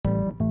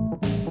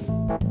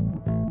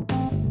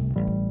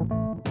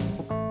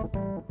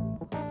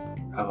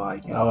I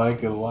like it. I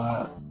like it a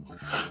lot.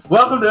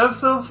 Welcome to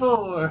episode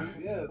 4.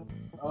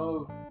 Yes.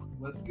 Oh,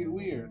 let's get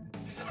weird.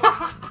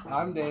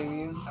 I'm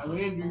Damien. I'm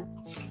Andrew.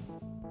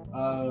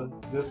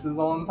 This is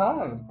on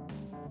time.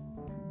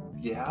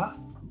 Yeah,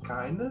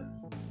 kinda.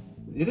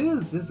 It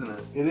is, isn't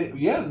it?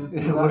 Yeah.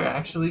 We're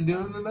actually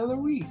doing another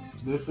week.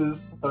 This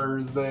is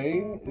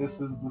Thursday. This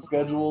is the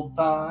scheduled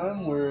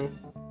time. We're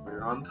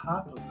on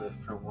top of it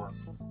for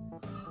once.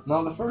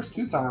 not the first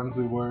 2 times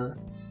we were.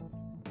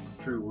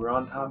 True, we're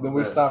on top of it. Then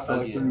we stopped for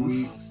like again.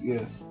 3 weeks.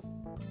 Yes.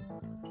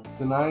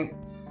 Tonight,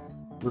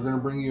 we're gonna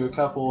bring you a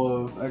couple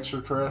of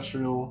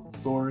extraterrestrial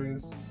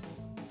stories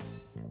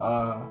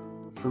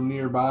from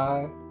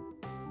nearby.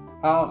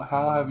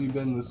 How have you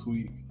been this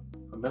week?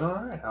 I've been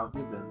alright. How have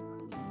you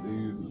been?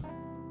 Dude,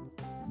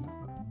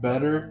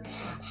 better.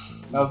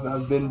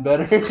 I've been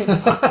better.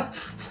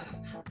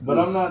 But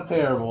I'm not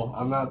terrible.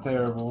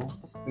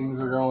 Things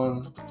are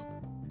going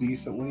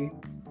decently,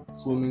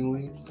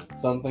 swimmingly.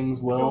 Some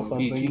things well, Going some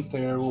peachy. things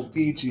terrible.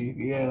 Peachy,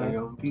 They're yeah.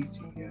 going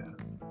peachy, yeah.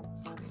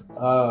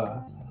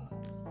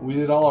 We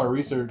did all our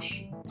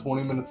research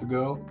 20 minutes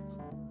ago.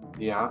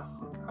 Yeah.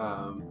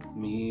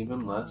 Me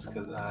even less,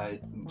 because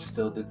I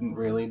still didn't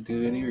really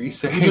do any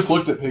research. We just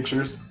looked at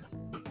pictures.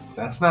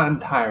 That's not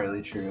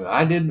entirely true.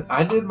 I did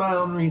my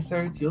own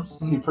research. You'll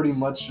see. You pretty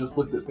much just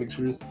looked at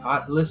pictures.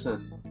 I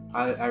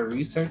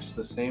researched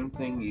the same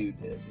thing you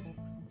did.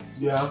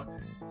 Yeah.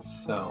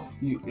 So.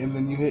 And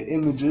then you hit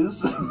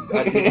images.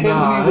 I did and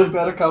not. then you looked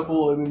at a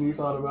couple, and then you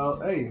thought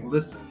about, hey,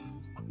 Listen.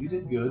 you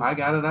did good. I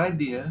got an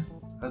idea,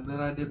 and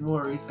then I did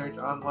more research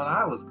on what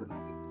I was gonna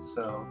do.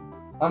 So.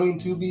 I mean,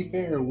 to be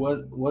fair,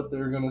 what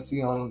they're gonna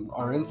see on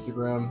our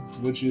Instagram,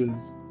 which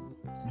is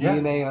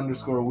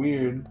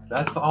DNA_weird.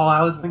 That's all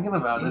I was thinking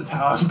about is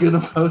how I'm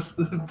gonna post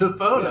the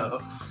photo.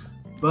 Yeah.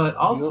 But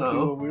also, you'll see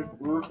what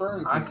we're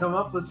referring to. I come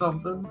up with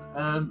something,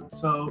 and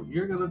so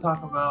you're gonna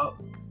talk about.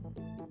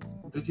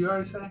 Did you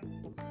already say?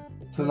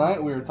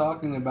 Tonight we are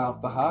talking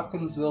about the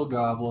Hopkinsville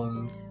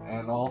Goblins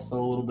and also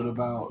a little bit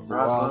about the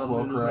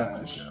Roswell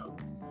crash. Mexico.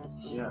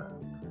 Yeah,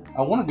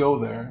 I want to go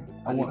there.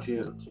 I do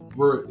too.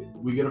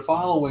 We get a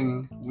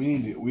following. We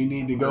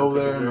need to go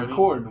there and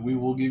record. We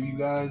will give you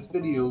guys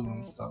videos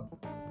and stuff.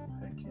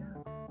 Heck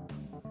yeah.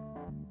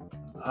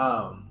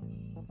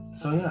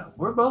 So yeah,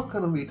 we're both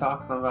gonna be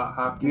talking about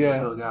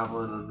Hopkinsville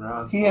Goblin and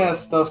Roswell. He has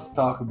stuff to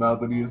talk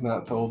about that he has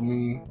not told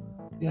me.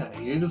 Yeah,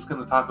 you're just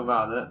gonna talk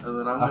about it, and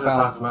then I'm gonna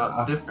talk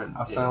about different.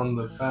 I found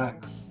the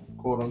facts,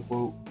 quote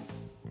unquote.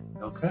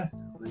 Okay,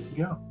 there you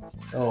go.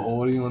 Oh, well,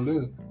 what do you want to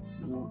do?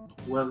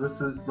 Well,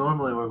 this is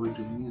normally where we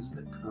do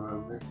music,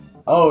 remember?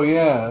 Oh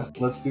yeah,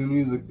 let's do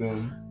music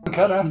then.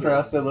 Cut after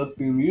I said let's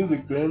do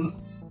music then.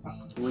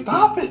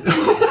 Stop it!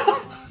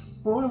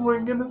 What were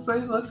we gonna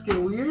say? Let's get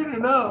weird or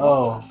no?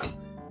 Oh,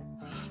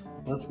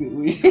 let's get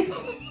weird.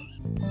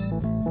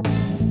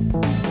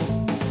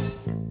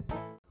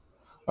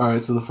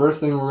 Alright, so the first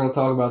thing we're going to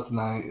talk about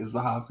tonight is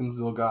the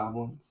Hopkinsville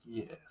Goblins.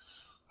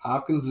 Yes.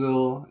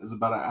 Hopkinsville is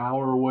about an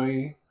hour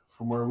away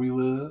from where we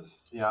live.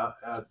 Yeah,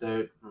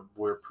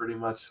 we're pretty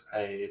much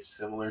a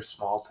similar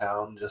small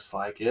town, just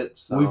like it.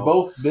 So we've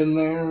both been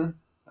there.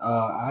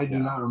 I do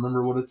not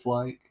remember what it's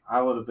like.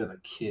 I would have been a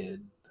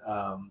kid,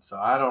 so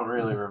I don't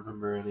really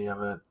remember any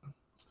of it.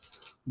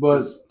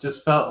 But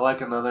just felt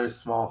like another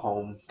small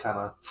home,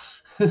 kind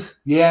of.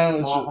 Yeah,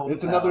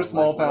 it's another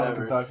small town in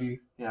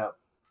Kentucky. Yeah.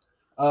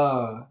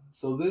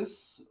 So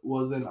this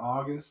was in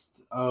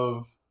August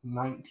of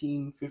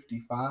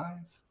 1955.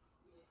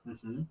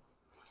 Mm-hmm.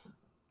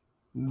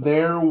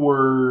 There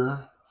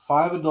were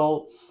 5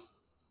 adults,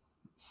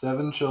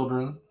 7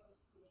 children.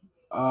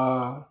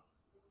 I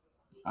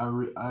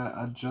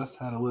just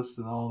had a list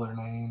of all their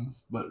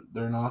names, but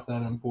they're not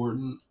that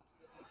important.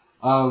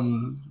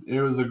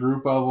 It was a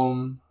group of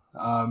them,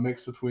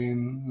 mixed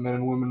between men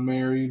and women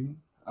married,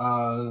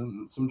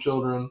 some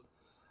children.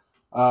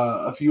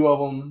 A few of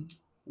them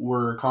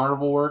were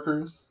carnival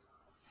workers.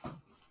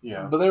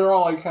 Yeah. But they were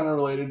all like kind of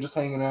related, just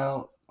hanging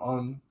out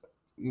on,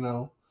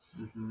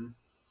 Mm-hmm.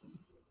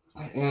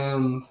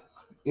 And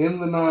in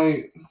the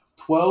night,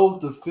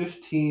 12 to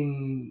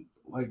 15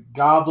 like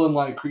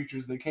goblin-like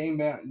creatures, they came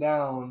back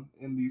down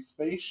in these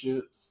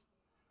spaceships.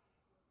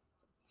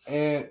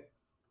 And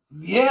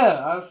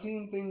yeah, I've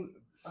seen things.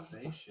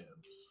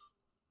 Spaceships.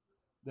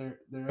 They're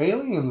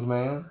aliens,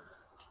 man.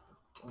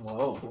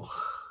 Whoa.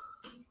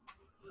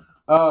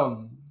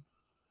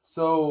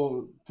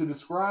 So to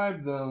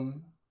describe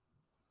them,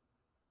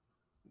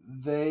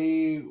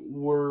 they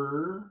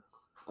were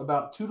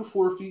about 2 to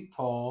 4 feet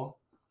tall,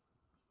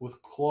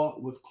 with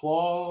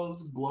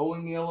claws,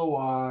 glowing yellow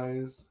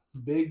eyes,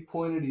 big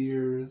pointed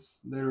ears.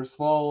 They were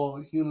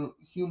small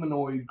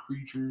humanoid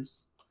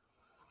creatures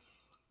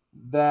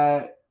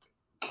that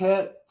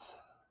kept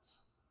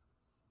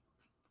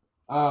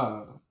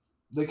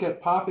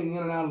popping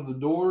in and out of the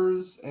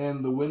doors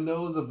and the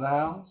windows of the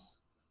house.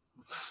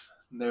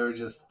 They were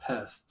just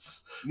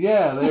pests.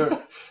 Yeah, they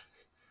were,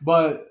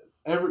 but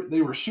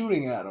they were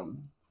shooting at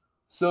them.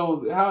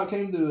 So how it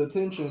came to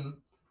attention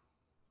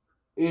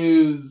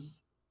is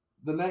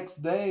the next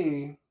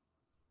day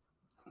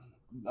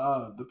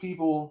the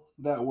people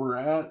that were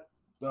at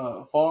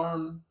the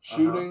farm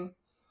shooting,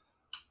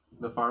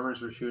 The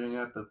farmers were shooting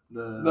at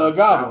the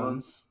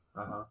goblins.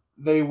 Uh-huh.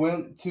 They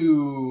went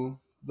to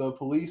the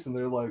police and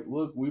they're like,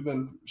 "Look, we've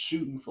been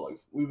shooting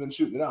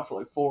it out for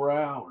like 4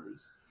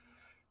 hours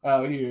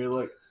out here."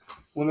 Like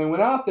when they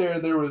went out there,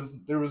 there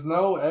was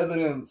no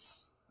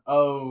evidence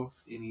of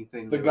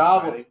anything the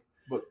goblin,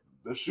 but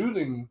the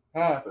shooting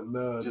happened.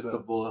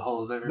 The bullet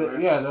holes everywhere.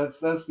 Yeah,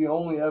 that's the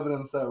only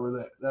evidence that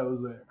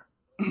was there.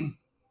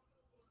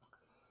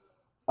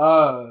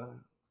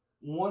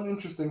 One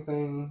interesting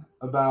thing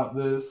about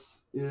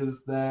this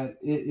is that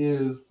it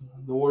is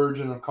the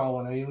origin of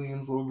calling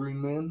aliens little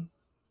green men.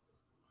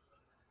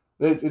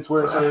 It's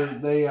where it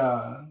started.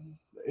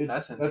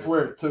 That's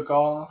where it took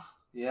off.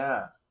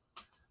 Yeah,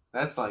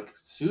 that's like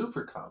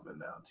super common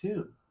now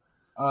too.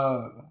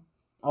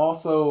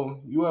 Also,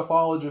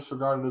 ufologists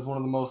regard it as one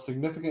of the most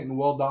significant and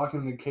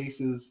well-documented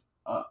cases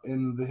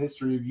in the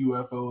history of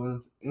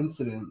UFO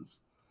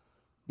incidents,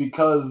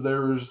 because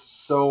there were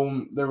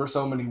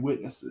so many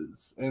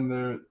witnesses, and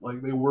they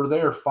were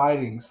there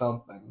fighting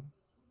something.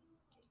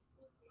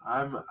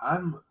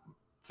 I'm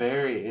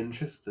very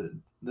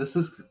interested. This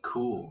is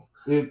cool.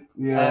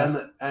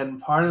 Yeah. And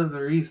part of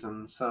the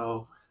reason,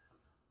 so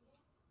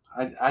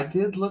I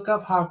did look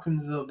up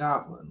Hopkinsville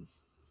Goblin,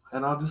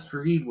 and I'll just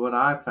read what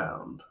I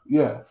found.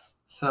 Yeah.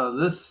 So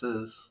this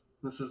is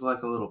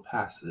like a little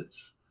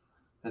passage.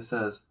 It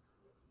says,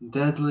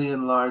 "Deadly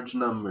in large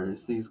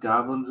numbers, these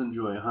goblins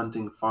enjoy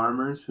hunting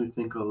farmers who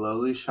think a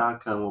lowly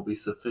shotgun will be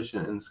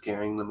sufficient in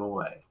scaring them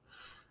away."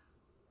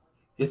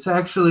 It's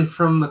actually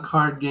from the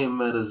card game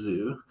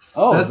MetaZoo.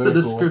 Oh, that's the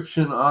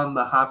description on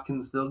the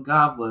Hopkinsville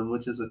Goblin,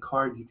 which is a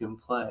card you can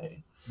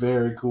play.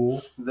 Very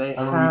cool. They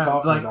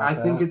have, like, I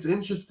think it's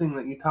interesting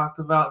that you talked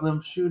about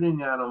them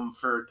shooting at them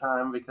for a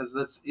time, because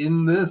that's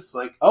in this,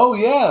 like. Oh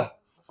yeah.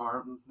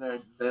 Farm.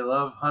 They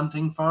love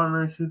hunting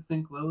farmers who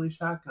think lowly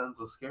shotguns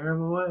will scare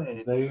them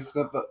away.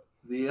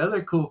 The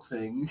other cool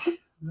thing,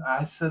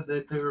 I said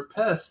that they were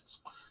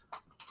pests.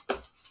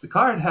 The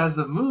card has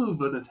a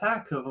move, an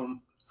attack of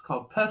them. It's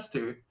called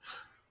Pester.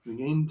 They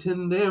gain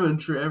 10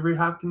 damage for every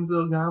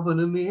Hopkinsville Goblin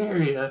in the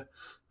area.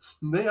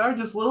 They are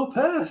just little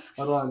pests.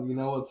 Hold on, you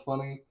know what's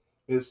funny?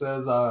 It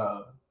says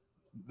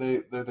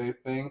they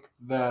think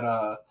that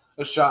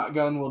a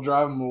shotgun will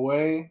drive them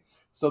away.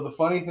 So the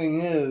funny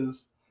thing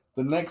is,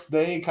 the next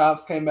day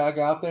cops came back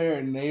out there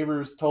and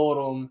neighbors told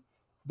them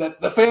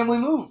that the family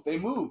moved. They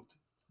moved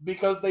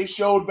because they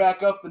showed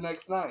back up the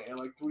next night at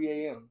like 3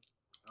 a.m.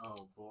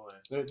 Oh boy.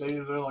 They're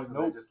like, so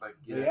nope. Just like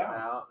get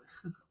out.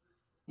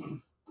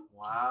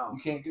 Wow.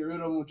 You can't get rid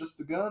of them with just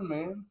a gun,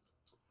 man.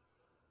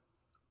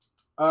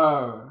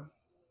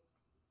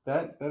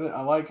 That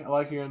I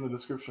like hearing the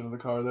description of the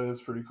car. That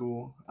is pretty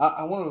cool.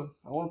 I want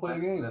to play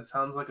the game. That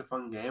sounds like a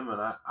fun game, and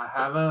I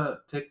have a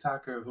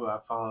TikToker who I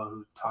follow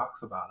who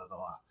talks about it a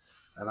lot,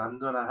 and I'm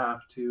gonna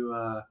have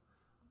to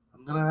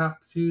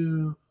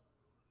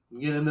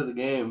get into the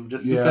game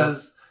just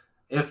because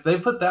if they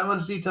put that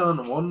much detail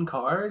in one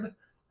card,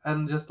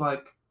 and just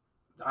like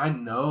I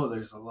know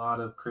there's a lot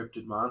of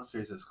cryptid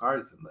monsters as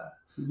cards in that.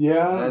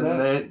 Yeah, and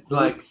that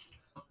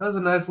was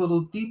a nice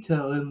little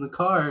detail in the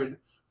card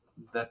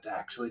that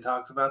actually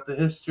talks about the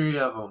history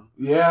of them.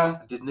 Yeah.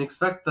 I didn't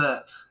expect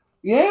that.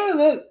 Yeah,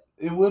 that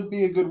it would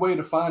be a good way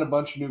to find a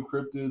bunch of new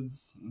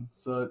cryptids and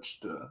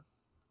such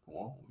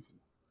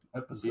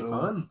episodes. It'd be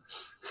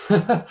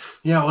fun.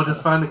 Yeah, we'll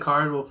just find a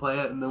card, we'll play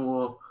it, and then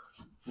we'll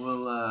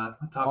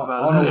talk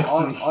about it next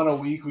week. On a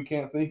week we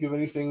can't think of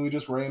anything, we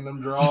just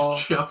random draw.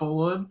 Just shuffle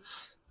one.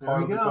 There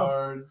we go. The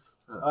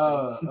cards.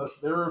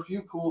 There are a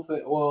few cool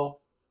things.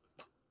 Well,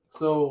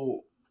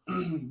 so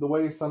the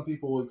way some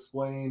people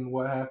explain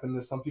what happened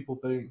is some people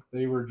think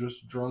they were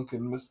just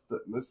drunken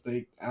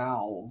mistake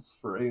owls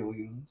for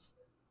aliens.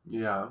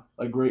 Yeah.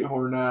 Like great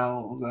horned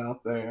owls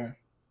out there.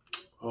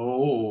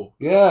 Oh.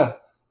 Yeah.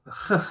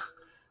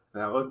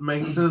 That would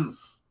make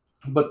sense.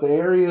 But the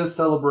area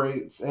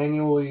celebrates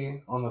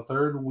annually on the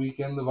third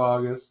weekend of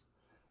August,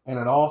 and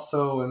it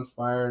also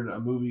inspired a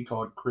movie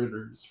called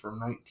Critters from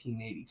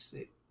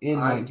 1986.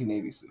 In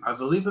 1986. I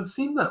believe I've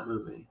seen that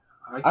movie.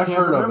 I've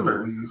heard of it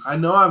at least. I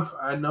know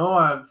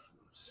I've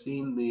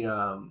seen the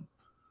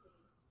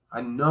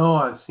I know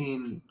I've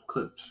seen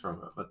clips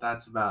from it, but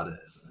that's about it.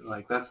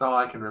 Like that's all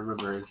I can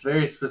remember. It's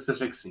very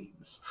specific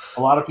scenes.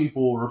 A lot of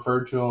people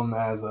refer to them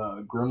as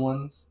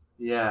gremlins.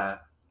 Yeah.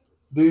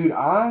 Dude,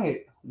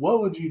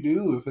 what would you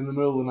do if in the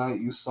middle of the night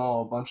you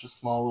saw a bunch of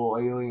small little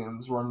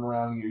aliens running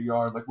around in your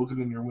yard, like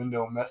looking in your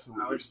window and messing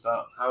with your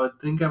stuff? I would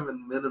think I'm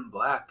in Men in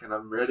Black and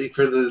I'm ready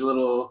for the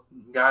little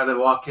guy to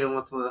walk in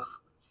with the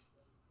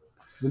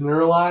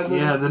neuralizer?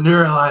 Yeah, the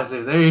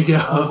neuralizer. There you go.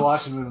 I was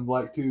watching Men in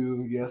Black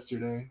 2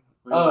 yesterday.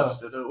 We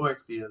watched it at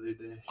work the other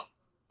day.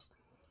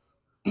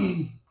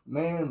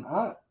 Man,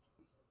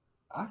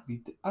 I'd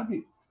be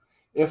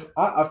if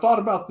I've thought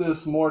about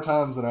this more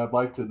times than I'd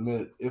like to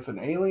admit. If an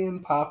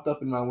alien popped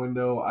up in my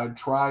window, I'd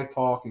try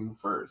talking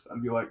first.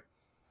 I'd be like,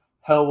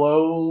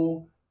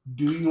 "Hello,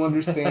 do you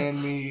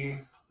understand me?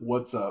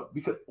 what's up?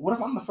 Because what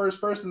if I'm the first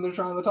person they're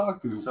trying to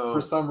talk to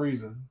for some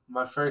reason?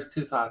 My first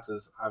two thoughts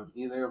is I'm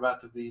either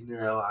about to be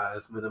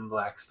neuralized, Men in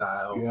Black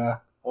style, Yeah,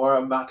 or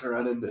I'm about to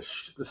run into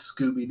the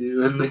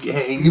Scooby-Doo and the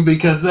gang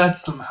because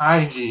that's some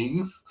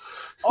hijinks.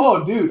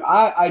 Oh, dude,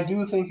 I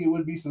do think it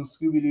would be some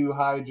Scooby-Doo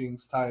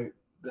hijinks type.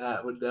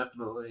 That would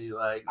definitely,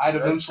 like... I'd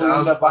eventually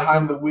end up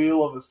behind the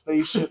wheel of a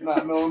spaceship,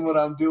 not knowing what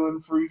I'm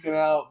doing, freaking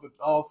out, but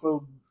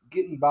also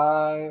getting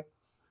by.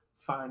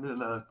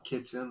 Finding a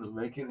kitchen and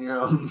making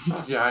your own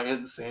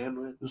giant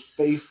sandwich. The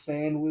space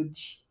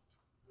sandwich.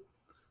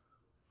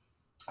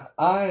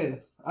 I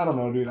don't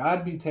know, dude.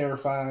 I'd be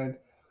terrified.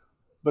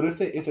 But if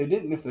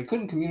they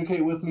couldn't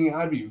communicate with me,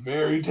 I'd be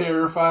very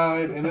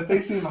terrified. And if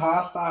they seem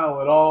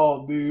hostile at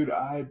all, dude,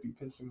 I'd be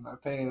pissing my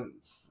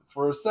pants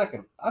for a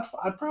second.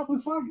 I'd probably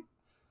fight.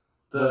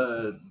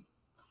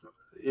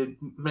 It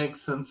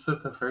makes sense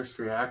that the first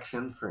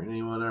reaction for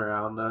anyone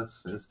around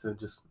us is to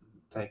just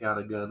take out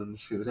a gun and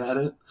shoot at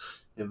it.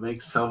 It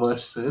makes so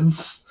much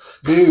sense.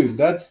 Dude,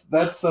 that's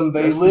some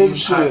they live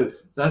shit.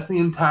 That's the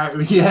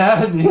entire...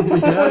 Yeah,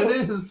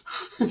 it is.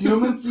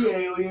 Humans see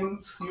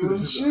aliens,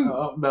 humans shoot.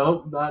 Oh,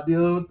 nope, not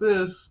dealing with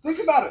this.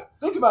 Think about it.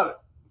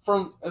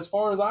 From as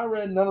far as I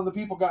read, none of the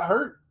people got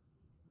hurt.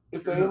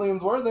 If the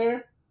aliens were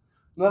there,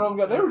 none of them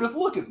got... They were just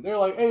looking. They're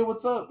like, hey,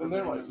 what's up? And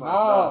they're like,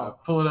 nah.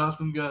 Pulling out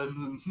some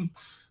guns.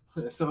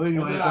 And so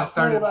anyways, I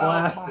started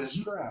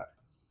blasting.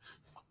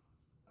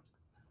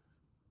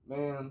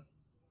 Man.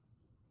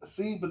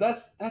 See, but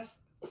that's...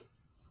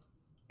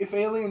 If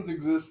aliens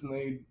exist and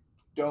they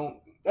don't...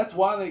 That's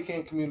why they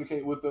can't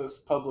communicate with us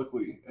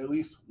publicly. At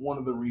least one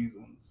of the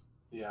reasons.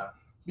 Yeah.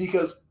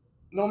 Because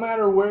no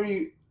matter where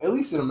you... At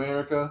least in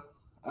America,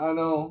 I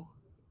know,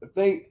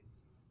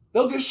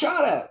 they'll get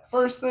shot at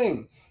first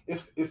thing.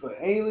 If an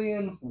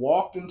alien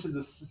walked into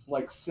the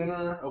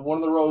center of one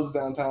of the roads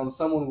downtown,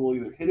 someone will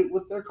either hit it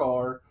with their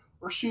car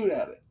or shoot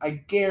at it.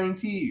 I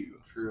guarantee you.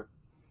 True.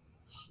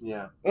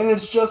 Yeah. And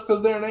it's just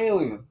because they're an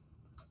alien.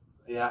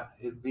 Yeah,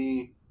 it'd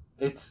be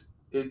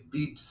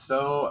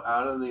so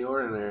out of the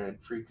ordinary.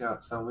 It'd freak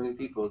out so many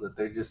people that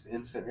their just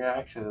instant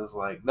reaction is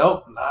like,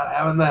 nope, not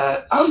having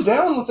that. I'm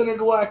down with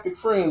intergalactic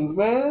friends,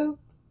 man.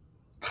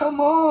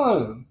 Come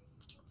on.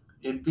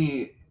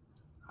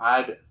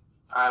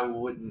 I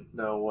wouldn't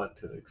know what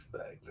to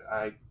expect.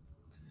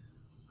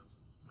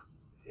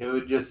 It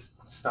would just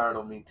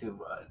startle me too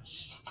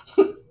much.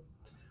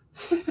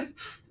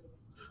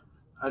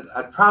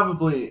 I'd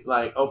probably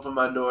open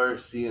my door,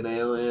 see an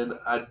alien.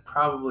 I'd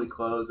probably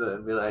close it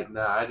and be like,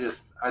 "Nah, I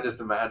just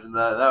imagined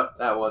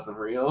that wasn't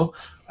real,"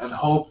 and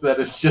hope that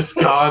it's just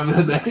gone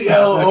the next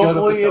time.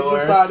 Hopefully it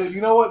decided,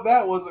 you know what,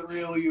 that wasn't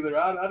real either.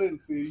 I didn't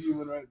see a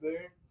human right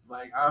there.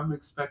 I'm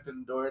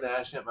expecting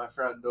DoorDash at my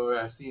front door.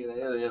 I see an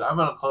alien. I'm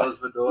gonna close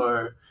the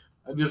door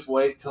and just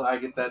wait till I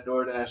get that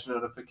DoorDash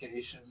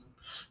notification,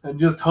 and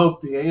just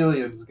hope the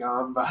alien's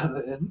gone by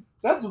then.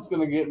 That's what's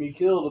gonna get me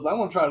killed. Is I'm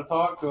gonna try to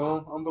talk to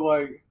him. I'm gonna be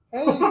like,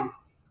 "Hey,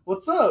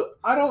 what's up?"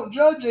 I don't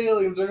judge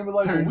aliens. They're gonna be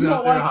like, "We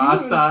don't like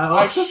hostile.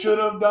 Humans. I should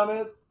have done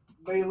it.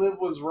 They live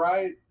was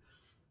right."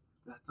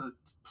 That's a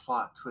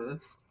plot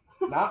twist.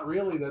 Not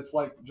really. That's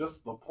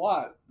just the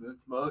plot.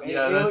 That's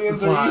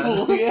aliens are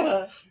evil.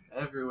 Yeah.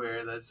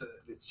 Everywhere.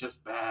 It's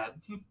just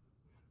bad.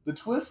 The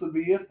twist would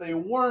be if they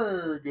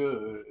were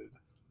good.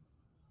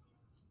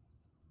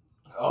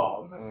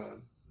 Oh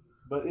man,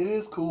 but it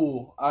is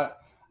cool.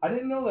 I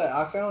didn't know that.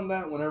 I found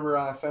that whenever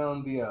I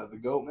found the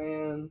Goat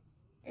Man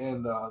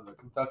and the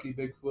Kentucky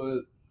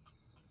Bigfoot.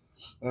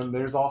 And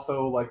there's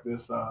also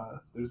there's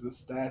a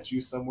statue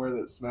somewhere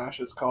that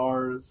smashes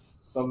cars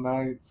some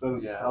nights,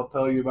 and I'll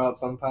tell you about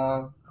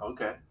sometime.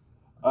 Okay.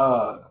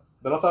 But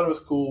I thought it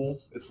was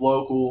cool. It's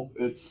local.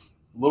 It's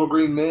Little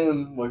Green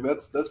Men.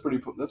 That's pretty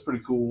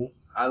cool.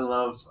 I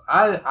love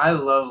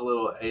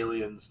little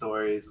alien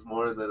stories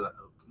more than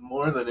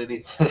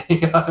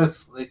anything,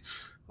 honestly.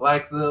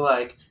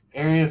 The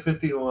Area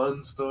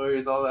 51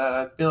 stories, all that,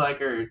 I feel like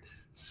are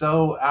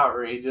so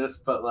outrageous,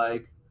 but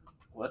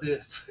what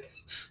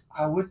if?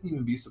 I wouldn't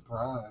even be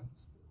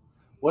surprised.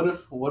 What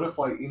if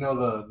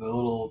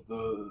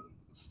the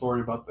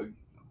story about the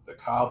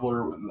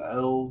cobbler and the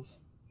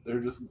elves? They're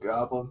just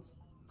goblins.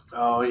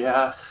 Oh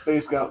yeah.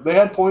 Space goblins. They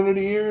had pointed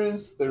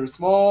ears, they were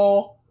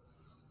small.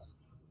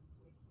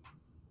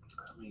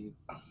 I mean,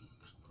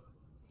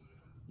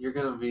 you're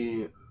gonna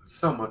be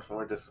so much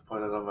more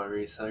disappointed on my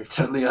research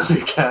on the other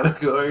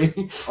category.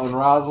 On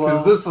Roswell?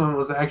 Because this one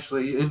was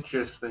actually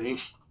interesting.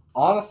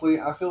 Honestly,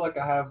 I feel like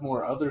I have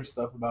more other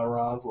stuff about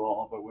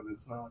Roswell, but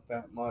it's not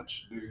that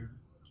much, dude.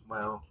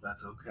 Well,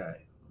 that's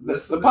okay. The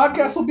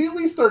podcast will be at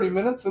least 30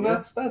 minutes, and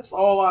that's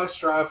all I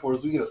strive for,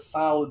 is we get a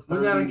solid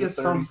 30 to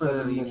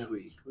 37 minutes. Each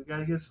week. We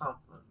gotta get something.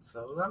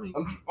 So, I mean...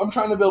 I'm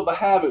trying to build the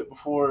habit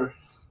before,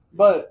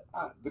 but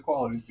the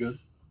quality's good.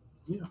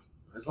 Yeah.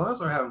 As long as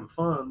we're having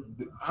fun.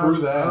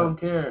 True that. I don't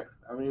care.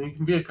 I mean, it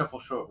can be a couple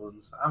short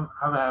ones. I'm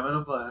having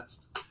a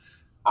blast.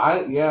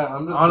 I'm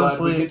just Honestly, glad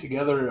we get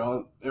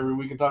together every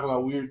week and talk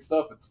about weird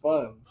stuff. It's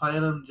fun.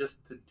 Planning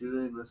just to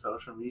doing the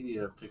social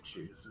media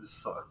pictures is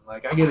fun.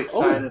 Like, I get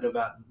excited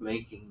about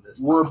making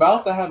this. We're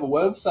about to have a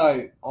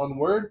website on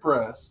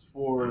WordPress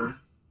for.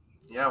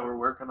 Yeah, we're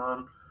working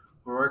on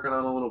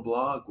a little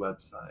blog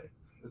website.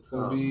 It's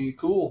gonna be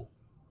cool.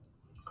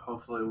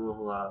 Hopefully,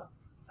 we'll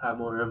have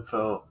more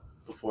info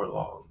before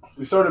long.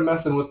 We started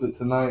messing with it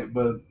tonight,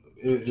 but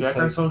check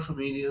our social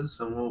medias,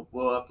 and we'll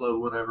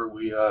upload whenever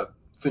we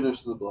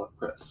finish the blog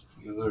press.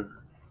 Yes, sir.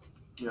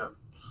 Yeah.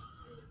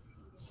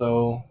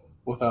 So,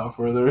 without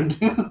further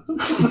ado,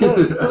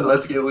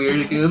 let's get weird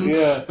again.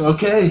 Yeah.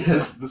 Okay.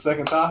 The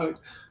second topic.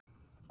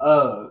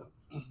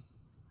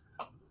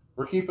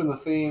 We're keeping the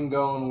theme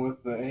going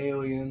with the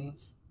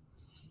aliens,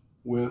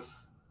 with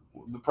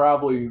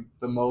probably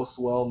the most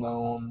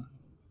well-known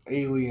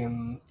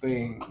alien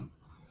thing.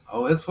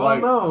 Oh, it's well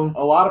known.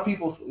 A lot of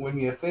people, when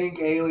you think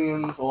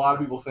aliens, a lot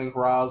of people think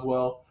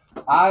Roswell.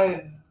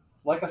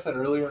 Like I said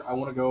earlier, I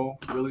want to go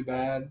really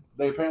bad.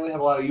 They apparently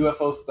have a lot of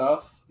UFO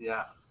stuff.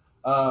 Yeah.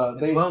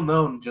 It's well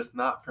known, just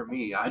not for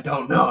me. I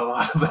don't know a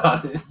lot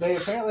about it. They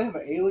apparently have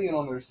an alien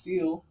on their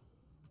seal.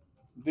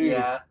 Dude,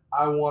 yeah.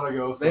 I want to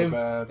go so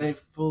bad. They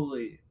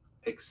fully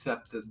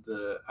accepted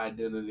the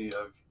identity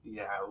of, we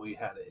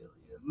had aliens.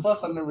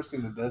 Plus, I've never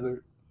seen the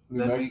desert.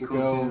 New Mexico.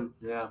 Cool,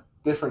 yeah.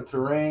 Different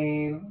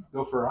terrain.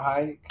 Go for a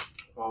hike.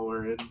 While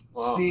we're in.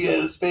 See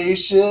a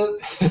spaceship.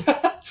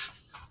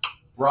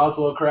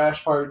 Roswell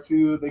Crash Part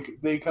 2.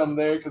 They come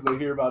there because they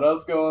hear about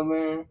us going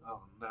there.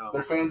 Oh, no.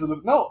 They're fans of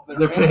the... No,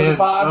 they're fans of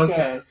the podcast.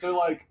 Okay. They're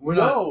like, we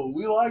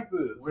like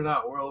this. We're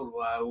not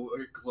worldwide.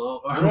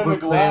 We're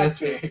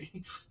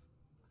planetary.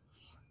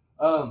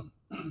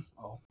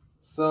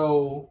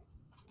 So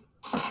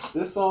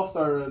this all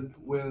started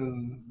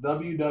when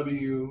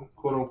WW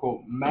quote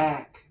unquote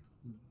Mac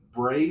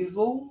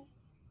Brazel,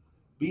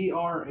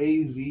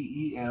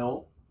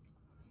 Brazel.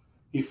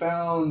 He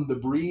found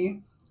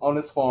debris on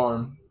his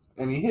farm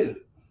and he hid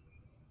it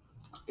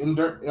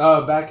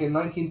back in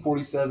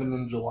 1947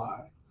 in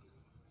July.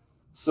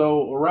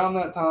 So around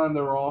that time,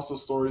 there were also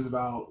stories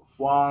about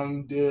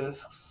flying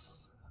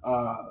discs,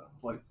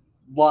 like a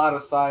lot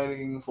of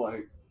sightings,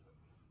 like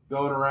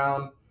going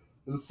around.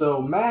 And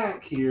so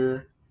Mac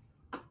here,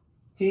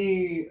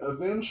 he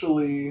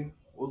eventually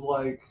was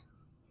like,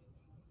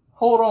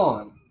 hold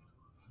on.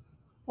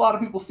 A lot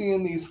of people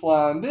seeing these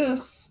flying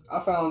discs. I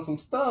found some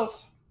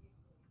stuff.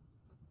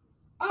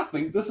 I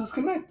think this is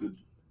connected.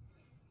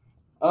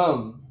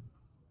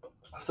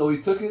 So he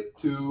took it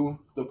to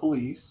the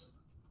police.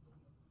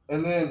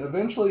 And then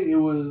eventually it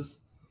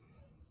was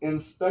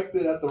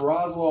inspected at the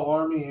Roswell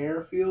Army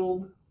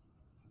Airfield.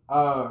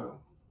 And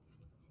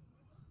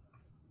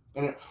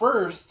at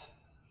first,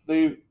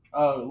 they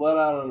let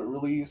out a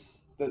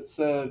release that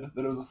said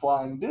that it was a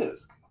flying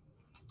disc.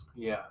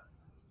 Yeah,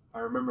 I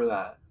remember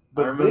that.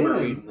 But I remember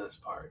reading this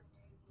part.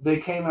 They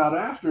came out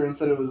after and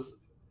said it was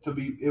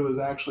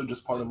actually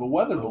just part of a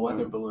weather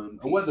balloon.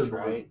 A weather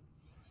balloon, right?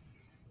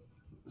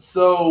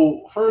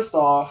 So first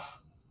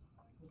off,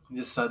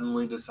 just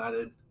suddenly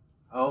decided,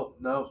 oh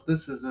no,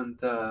 this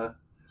isn't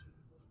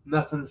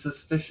nothing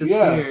suspicious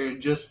here.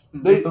 Just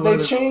they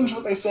changed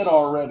what they said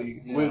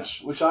already,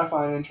 which I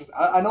find interesting.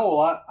 I know a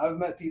lot. I've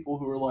met people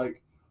who are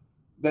like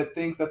that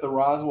think that the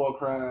Roswell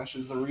crash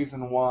is the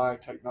reason why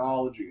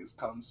technology has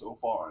come so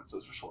far in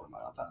such a short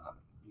amount of time.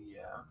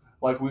 Yeah,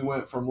 like we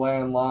went from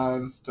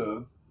landlines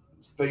to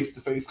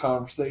face-to-face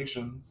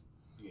conversations.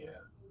 Yeah,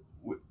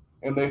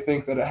 and they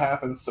think that it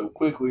happened so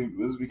quickly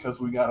is because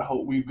we've gotten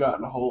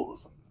a hold of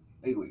some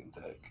alien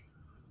tech.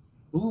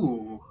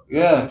 Ooh,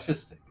 that's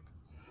interesting.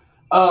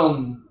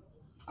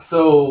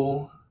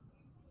 So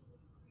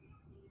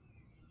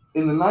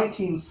in the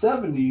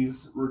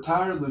 1970s,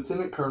 retired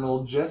Lieutenant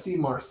Colonel Jesse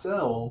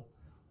Marcel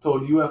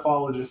told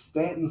ufologist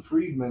Stanton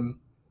Friedman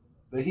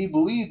that he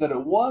believed that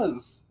it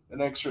was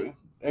an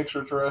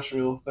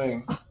extraterrestrial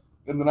thing.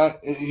 In the night,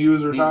 he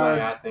was retired.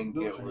 I think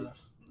it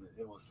was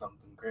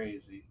something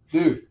crazy,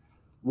 dude.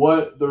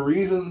 What the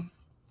reason?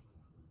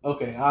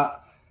 Okay,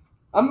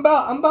 I'm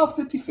about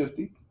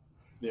 50-50.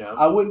 Yeah.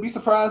 I wouldn't be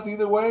surprised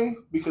either way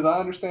because I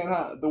understand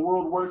how the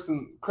world works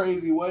in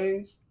crazy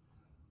ways.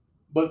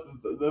 But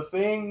the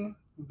thing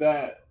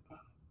that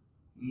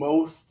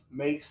most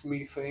makes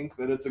me think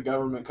that it's a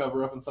government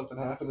cover-up and something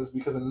happened is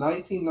because in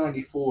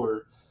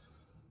 1994,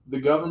 the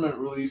government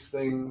released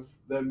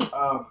things that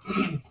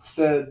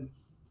said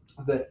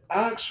that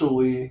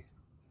actually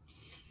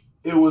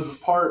it was a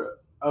part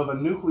of a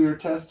nuclear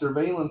test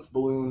surveillance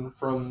balloon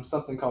from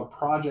something called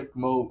Project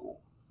Mogul.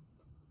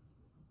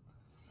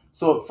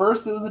 So at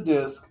first it was a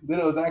disc, then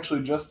it was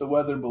actually just a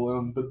weather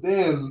balloon, but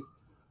then,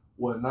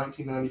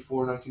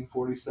 1994,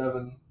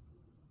 1947,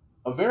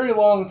 a very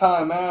long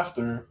time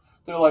after,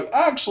 they're like,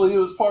 actually it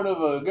was part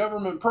of a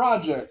government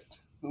project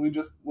that we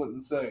just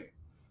wouldn't say.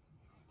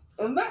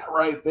 And that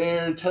right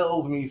there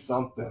tells me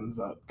something's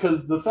up.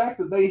 Because the fact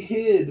that they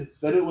hid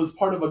that it was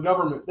part of a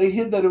government,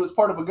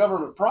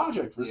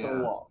 project for so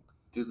long.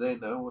 Do they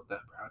know what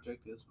that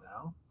project is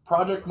now?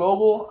 Project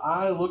Mogul,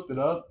 I looked it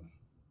up.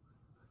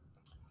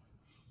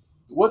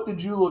 What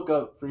did you look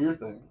up for your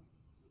thing?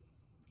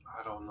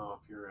 I don't know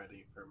if you're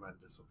ready for my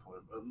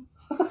disappointment.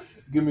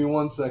 Give me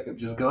 1 second.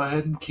 Just go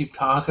ahead and keep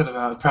talking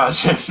about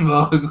Project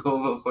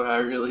Mogul before I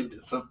really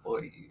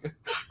disappoint you.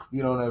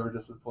 You don't ever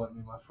disappoint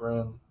me, my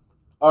friend.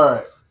 All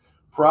right.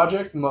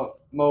 Project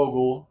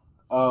Mogul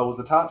was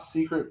a top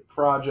secret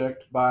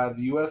project by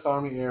the U.S.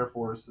 Army Air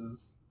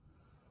Forces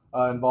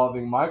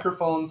involving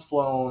microphones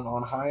flown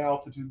on high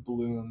altitude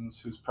balloons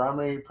whose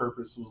primary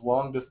purpose was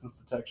long distance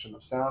detection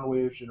of sound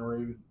waves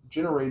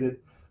generated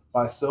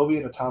by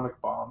Soviet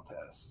atomic bomb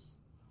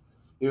tests.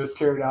 It was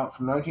carried out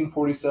from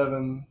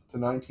 1947 to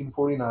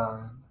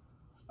 1949.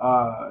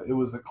 It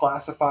was the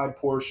classified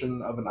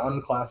portion of an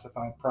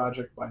unclassified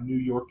project by New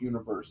York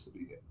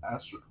University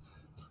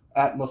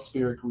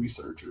atmospheric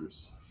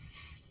researchers.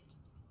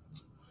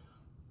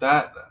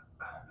 That,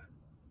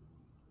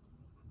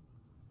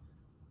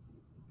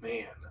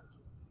 man,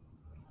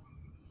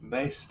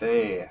 they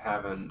stay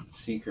having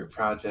secret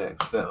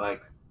projects that,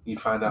 like, you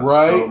find out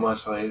so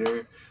much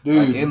later.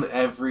 Dude. Like, in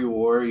every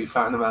war, you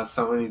find about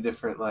so many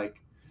different,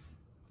 like,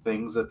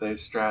 things that their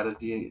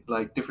strategy,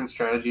 like, different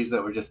strategies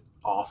that were just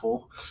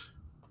awful.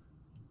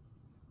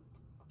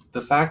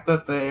 The fact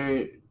that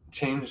they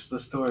changed the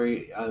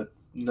story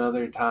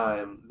another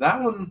time,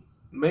 that one,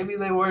 maybe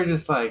they were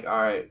just like,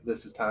 all right,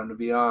 this is time to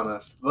be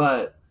honest.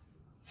 But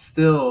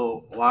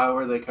still, why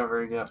were they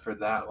covering up for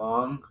that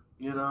long,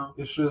 you know?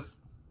 It's just,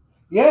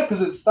 yeah,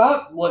 because it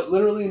stopped, like,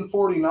 literally in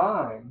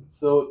 49.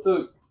 So it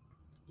took...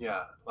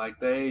 Yeah, like,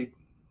 they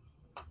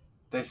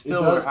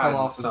still it does were hiding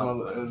come off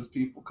something. as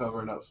people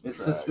covering up some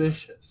It's tracks.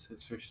 suspicious.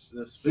 It's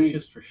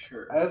suspicious for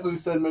sure. As we've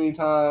said many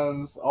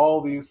times, all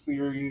these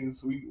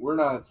theories, we're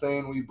not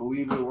saying we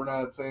believe it. We're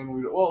not saying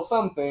we... Well,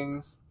 some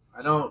things.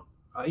 I don't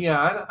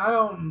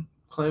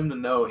claim to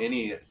know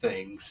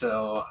anything,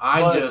 so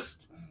I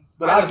just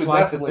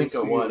like to think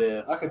of what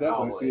if. I could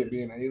definitely see it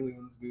being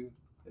aliens, dude.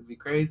 It'd be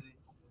crazy.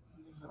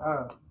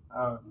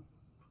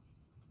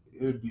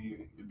 It'd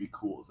be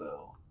cool as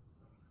hell.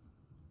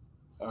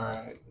 All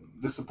right,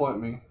 disappoint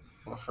me,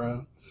 my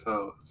friend.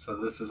 So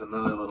this is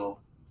another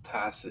little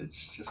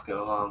passage. Just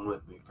go along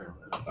with me for a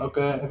minute.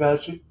 Okay, I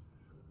got you.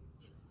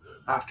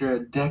 After a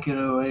decade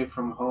away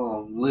from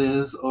home,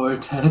 Liz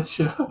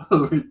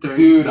Ortecho returns.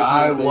 Dude,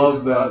 I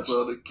love that.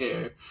 Roswell to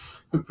care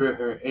for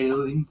her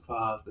ailing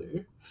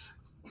father.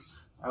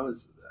 I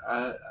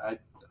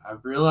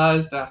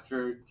realized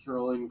after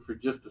scrolling for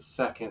just a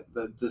second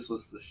that this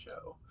was the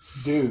show.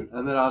 Dude.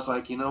 And then I was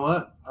like, you know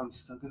what? I'm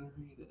still going to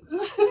read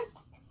it.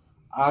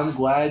 I'm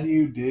glad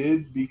you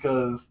did,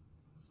 because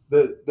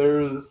they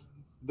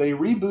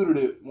rebooted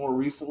it more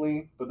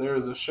recently, but there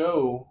is a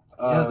show.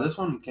 This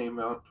one came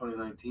out in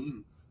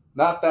 2019.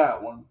 Not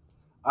that one.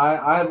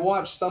 I've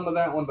watched some of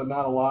that one, but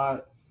not a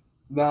lot.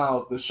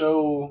 Now, the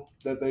show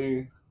that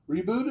they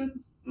rebooted,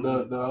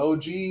 the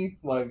OG,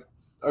 like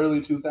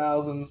early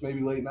 2000s,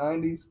 maybe late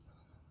 90s,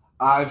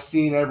 I've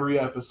seen every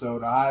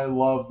episode. I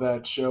love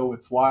that show.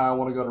 It's why I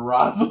want to go to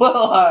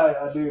Roswell.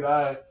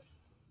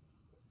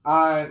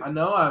 I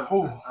know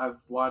I've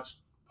watched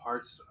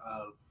parts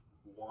of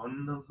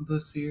one of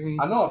the series.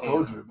 I know I've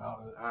told you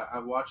about it.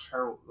 I've watched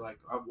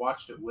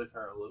it with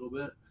her a little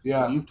bit.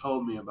 Yeah. And you've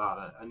told me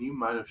about it, and you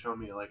might have shown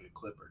me like a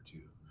clip or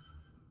two.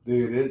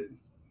 Dude,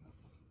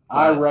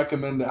 I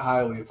recommend it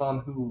highly. It's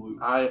on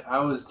Hulu. I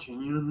was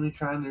genuinely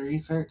trying to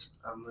research,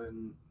 and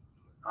then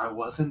I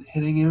wasn't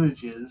hitting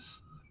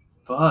images,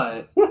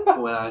 but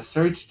when I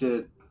searched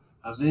it,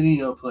 a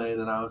video played,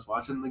 and I was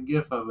watching the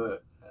GIF of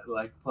it,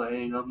 like,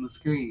 playing on the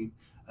screen,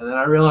 and then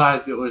I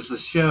realized it was the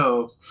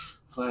show.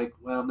 It's like,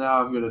 well,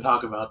 now I'm going to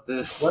talk about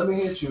this. Let me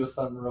hit you with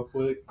something real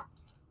quick.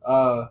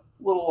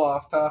 Little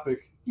off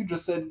topic. You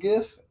just said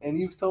GIF, and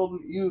you've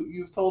told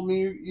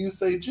me you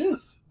say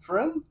GIF,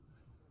 friend.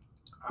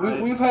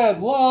 We've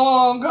had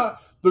long...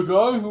 The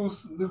guy who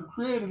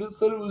created it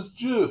said it was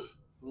GIF.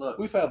 Look,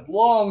 we've had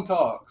long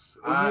talks,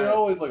 and you're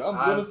always like, I'm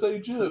going to say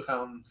GIF.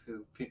 Succumb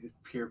to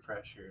peer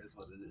pressure is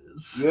what it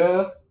is.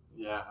 Yeah?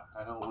 Yeah,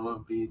 I don't want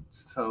to be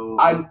so...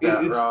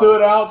 It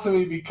stood out to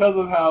me because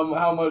of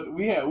how much...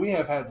 We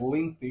have had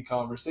lengthy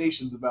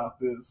conversations about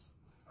this.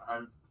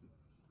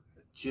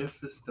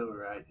 GIF is still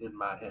right in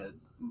my head,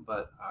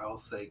 but I'll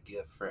say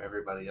GIF for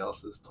everybody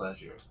else's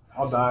pleasure.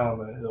 I'll die on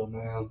that hill,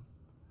 man.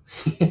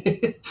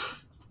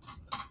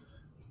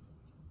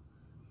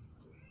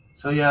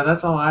 So yeah,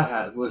 that's all I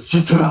had, was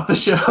just about the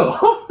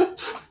show.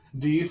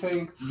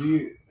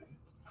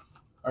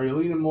 Are you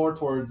leaning more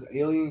towards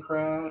alien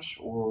crash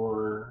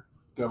or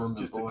government?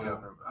 Just a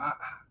government.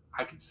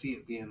 I could see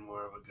it being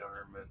more of a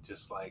government,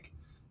 just like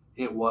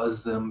it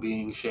was them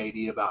being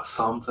shady about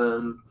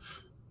something.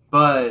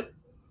 But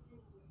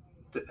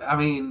I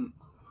mean,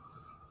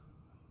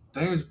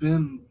 there's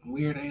been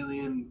weird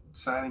alien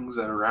sightings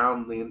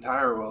around the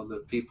entire world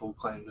that people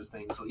claim to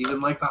things,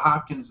 even like the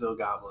Hopkinsville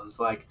Goblins.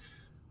 Like,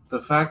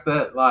 the fact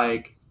that,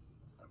 like,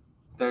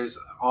 there's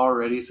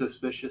already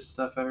suspicious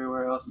stuff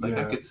everywhere else, like,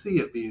 I could see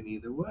it being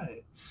either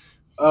way.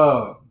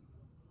 What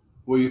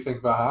do you think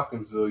about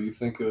Hopkinsville? You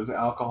think it was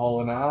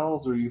alcohol and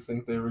owls, or you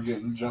think they were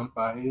getting jumped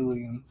by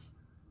aliens?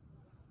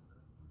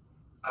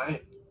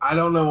 I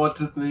don't know what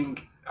to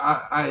think.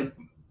 I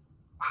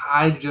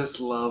just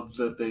love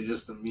that they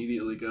just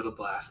immediately go to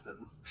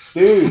blasting.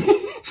 Dude,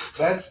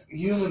 that's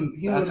human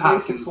That's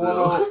basics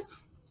Hopkinsville. 101.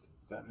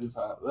 That is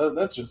hot.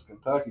 That's just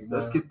Kentucky, man.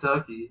 That's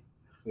Kentucky.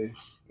 Yeah.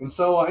 And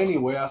so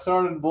anyway, I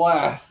started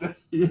blast.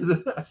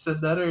 I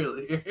said that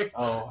earlier.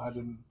 Oh, I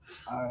didn't.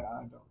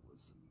 I don't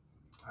listen.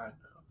 I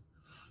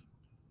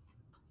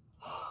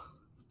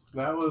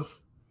know.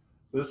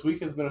 This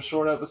week has been a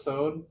short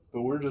episode,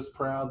 but we're just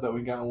proud that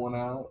we got one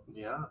out.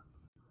 Yeah.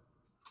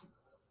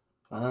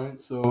 All right,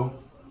 so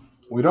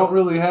we don't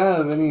really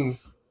have any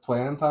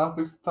planned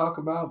topics to talk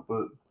about,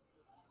 but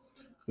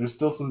there's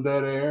still some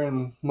dead air,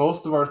 and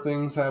most of our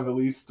things have at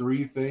least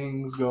 3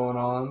 things going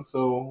on,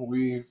 so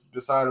we've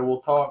decided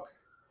we'll talk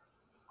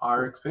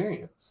our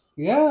experience.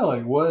 Yeah,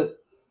 like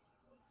what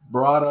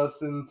brought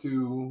us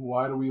into,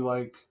 why do we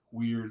like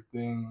weird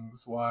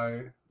things?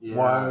 Why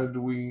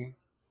do we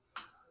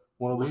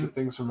want to look at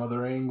things from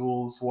other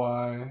angles?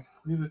 Why?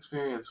 We've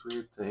experienced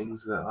weird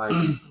things that, like,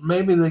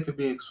 maybe they could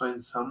be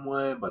explained some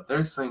way, but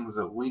there's things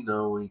that we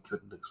know we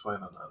couldn't explain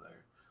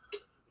another.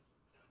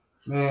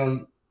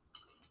 Man,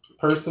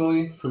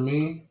 personally, for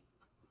me,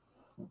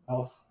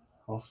 I'll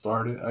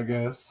start it, I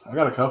guess. I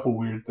got a couple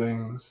weird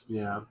things.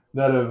 Yeah.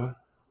 That have,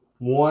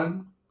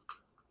 one,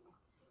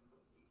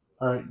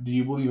 all right, do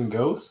you believe in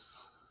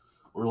ghosts?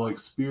 Or, like,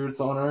 spirits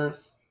on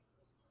Earth?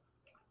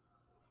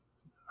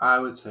 I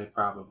would say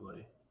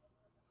probably.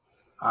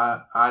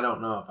 I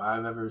don't know if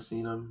I've ever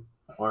seen them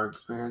or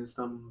experienced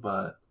them,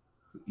 but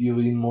you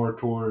lean more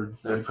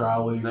towards they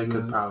probably exist.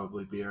 Could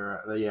probably be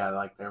around. Yeah,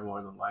 like they're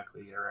more than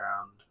likely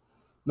around.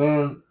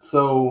 Man,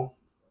 so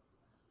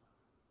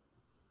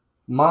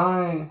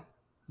my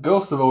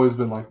ghosts have always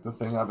been like the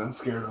thing I've been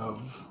scared of,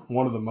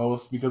 one of the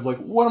most, because like,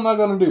 what am I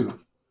gonna do?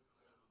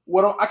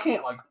 I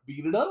can't like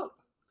beat it up.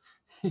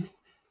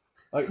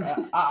 Like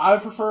I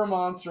prefer a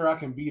monster I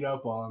can beat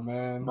up on,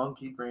 man.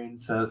 Monkey brain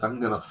says I'm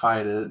gonna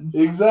fight it.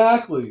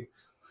 Exactly.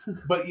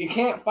 But you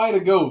can't fight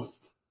a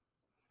ghost.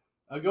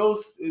 A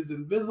ghost is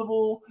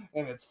invisible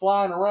and it's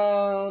flying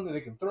around and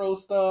it can throw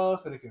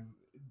stuff and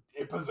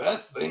it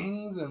possess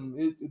things and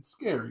it's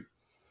scary.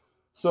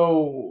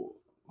 So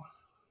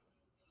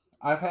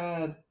I've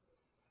had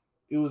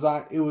it was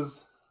either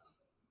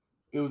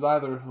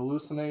a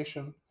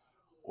hallucination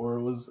or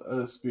it was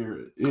a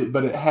spirit.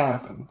 But it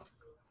happened.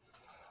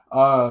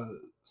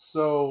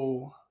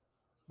 So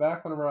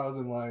back whenever I was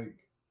in like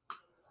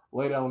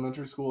late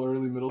elementary school,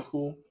 early middle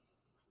school,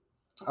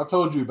 I've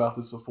told you about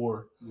this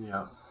before.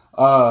 Yeah.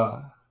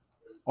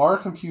 Our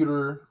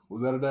computer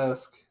was at a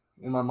desk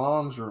in my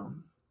mom's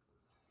room,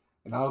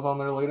 and I was on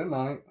there late at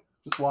night,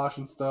 just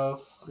watching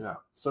stuff,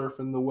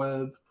 surfing the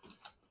web,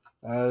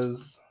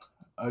 as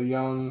a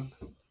young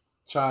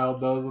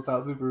child does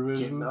without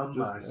supervision. Getting on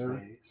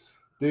MySpace.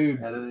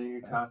 Dude, editing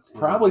your top 10.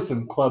 Probably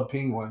some Club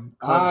Penguin.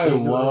 I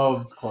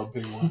loved Club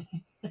Penguin.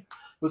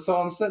 But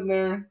so I'm sitting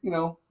there,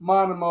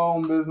 minding my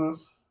own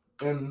business,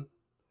 and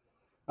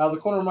out of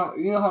the corner of my,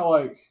 you know how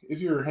like if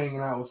you're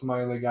hanging out with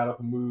somebody and they got up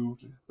and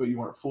moved, but you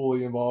weren't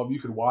fully involved, you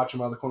could watch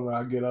them out of the corner.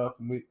 I'd get up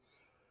and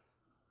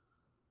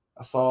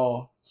I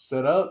saw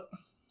sit up,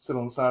 sit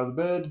on the side of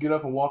the bed, get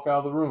up and walk out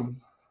of the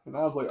room, and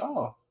I was like,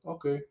 oh,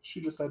 okay,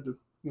 she just had to,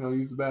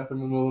 use the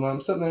bathroom in the middle of the night.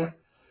 I'm sitting there,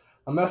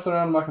 I'm messing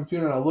around on my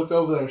computer, and I look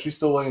over there, and she's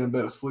still laying in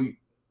bed asleep.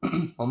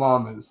 My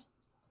mom is,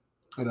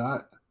 and I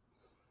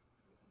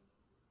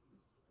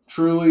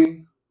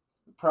truly.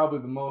 Probably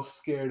the most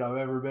scared I've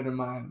ever been in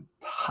my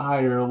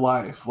entire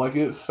life. Like,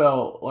 it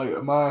felt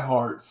like my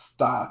heart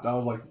stopped. I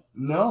was like,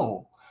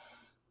 no.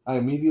 I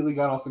immediately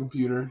got off the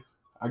computer.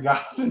 I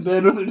got up in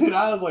bed with her, dude.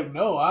 I was like,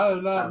 no, I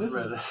am not.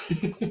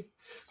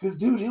 Because,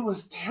 dude, it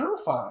was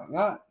terrifying.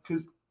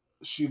 Because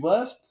she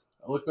left.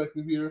 I looked back at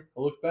the computer.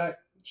 I looked back.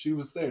 She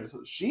was there.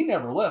 So she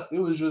never left. It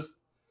was just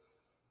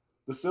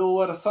the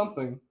silhouette of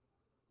something.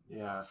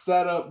 Yeah.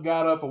 Sat up,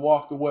 got up, and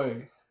walked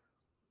away.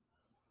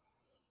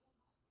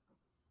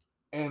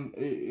 And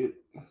it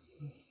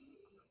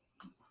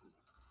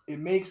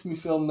makes me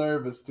feel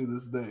nervous to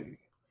this day.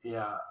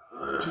 Yeah.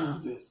 To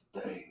this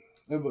day.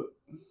 Yeah, but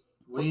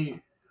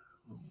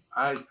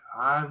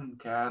I'm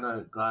kind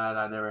of glad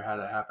I never had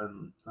it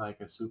happen,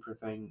 like a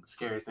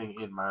scary thing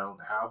in my own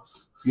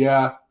house.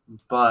 Yeah.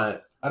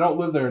 But I don't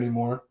live there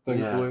anymore,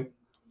 thankfully. Yeah.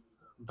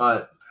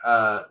 But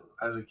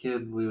as a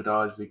kid, we would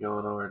always be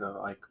going over to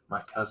like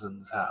my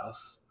cousin's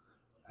house,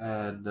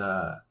 and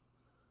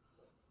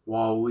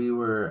while we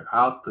were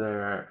out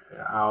there,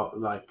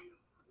 like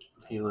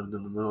he lived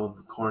in the middle of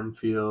the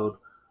cornfield,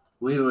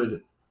 we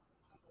would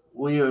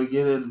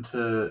get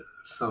into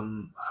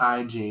some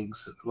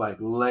hijinks like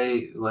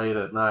late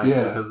at night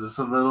because it's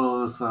the middle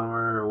of the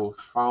summer or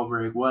fall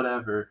break,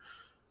 whatever,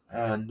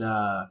 and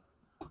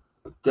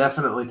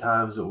definitely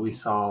times that we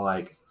saw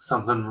like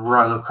something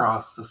run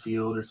across the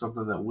field or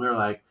something that we're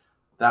like,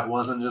 that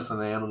wasn't just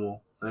an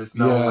animal. There's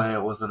no way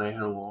it was an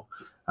animal.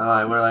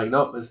 And we're like,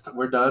 nope,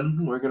 we're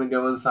done. We're gonna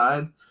go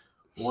inside.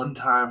 One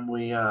time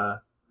we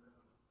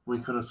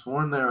could have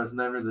sworn there was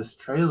never this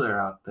trailer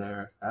out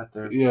there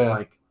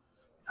like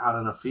out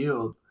in a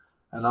field,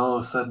 and all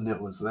of a sudden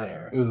it was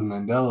there. It was a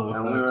Mandela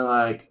effect. And we were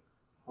like,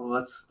 well,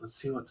 let's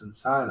see what's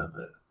inside of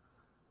it.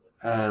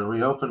 And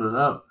we opened it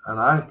up, and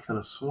I could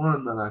have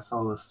sworn that I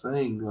saw this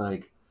thing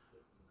like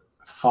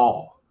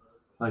fall,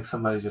 like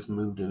somebody just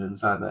moved it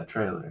inside that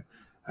trailer.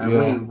 And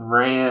we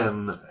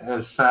ran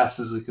as fast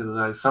as we could.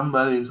 Like,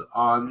 somebody's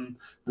on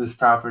this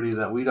property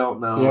that we don't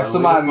know. Yeah,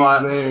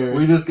 somebody's there.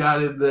 We just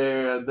got in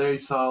there, and they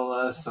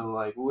saw us, and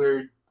like,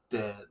 we're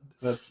dead.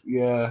 We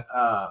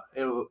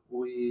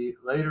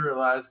later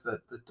realized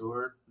that the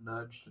door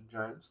nudged a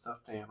giant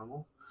stuffed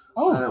animal.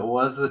 Oh. And it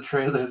was the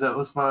trailer that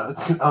was my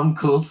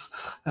uncle's,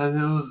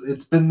 and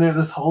it's been there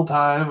this whole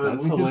time. And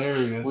that's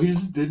hilarious. We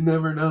just didn't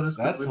ever notice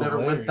because we never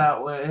went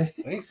that way.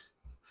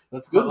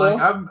 That's good, but,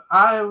 like,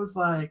 I was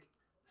like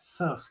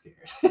so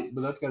scared.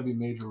 But that's got to be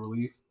major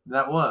relief.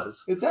 That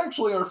was. It's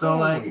actually our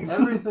families. Like,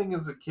 everything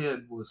as a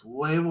kid was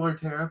way more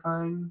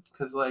terrifying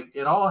because, like,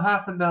 it all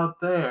happened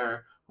out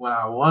there when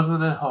I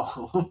wasn't at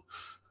home.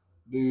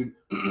 Dude,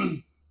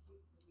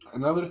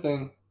 another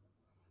thing.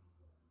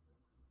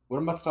 What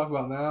I'm about to talk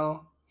about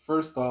now,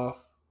 first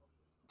off,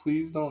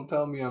 please don't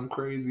tell me I'm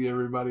crazy,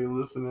 everybody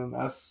listening.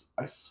 I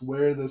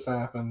swear this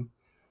happened.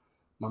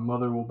 My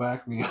mother will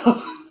back me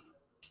up.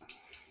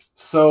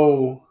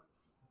 So,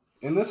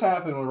 and this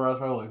happened when I was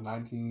probably like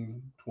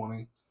 19,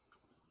 20.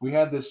 We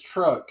had this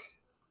truck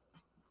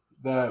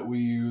that we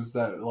used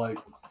that like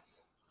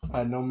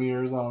had no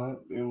mirrors on it.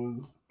 It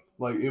was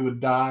like it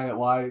would die at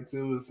lights.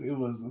 It was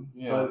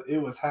but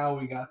it was how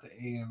we got to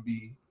A and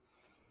B.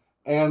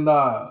 And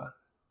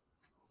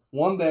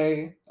one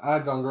day I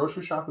had gone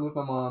grocery shopping with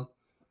my mom.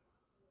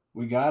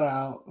 We got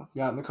out,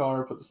 got in the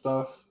car, put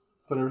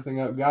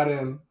everything up, got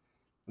in,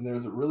 and there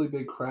was a really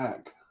big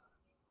crack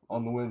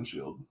on the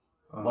windshield.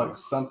 Like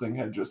something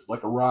had just,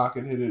 like a rock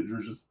had hit it, or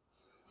just.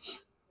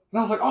 And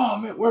I was like, "Oh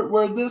man,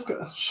 where'd this go?"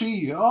 And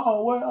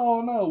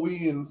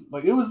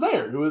like it was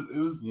there. It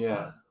was.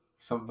 Yeah,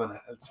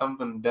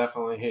 something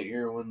definitely hit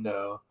your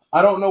window.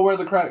 I don't know where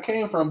the crack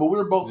came from, but we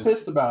were both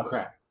pissed about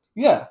it.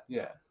 Yeah.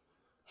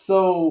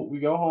 So we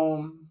go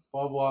home,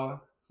 blah blah.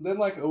 Then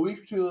like a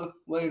week or two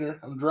later,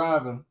 I'm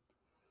driving,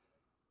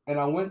 and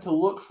I went to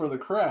look for the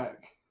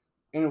crack,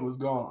 and it was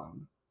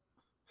gone.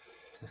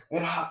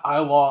 And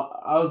I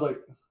was like,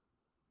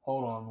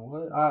 hold on,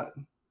 what?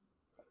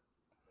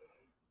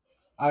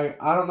 I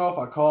don't know if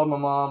I called my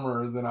mom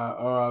or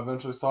I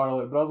eventually saw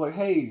her, but I was like,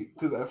 hey,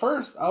 because at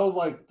first I was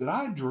like, did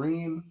I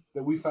dream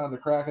that we found a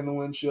crack in the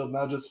windshield and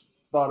I just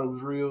thought it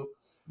was real?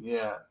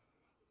 Yeah.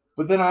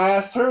 But then I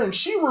asked her, and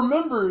she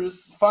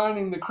remembers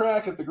finding the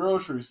crack at the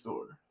grocery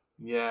store.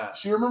 Yeah.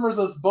 She remembers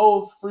us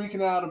both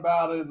freaking out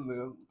about it in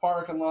the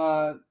parking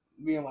lot,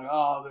 being like,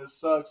 oh, this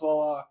sucks, blah,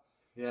 blah.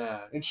 Yeah.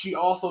 And she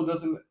also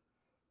doesn't.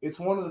 It's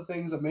one of the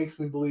things that makes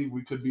me believe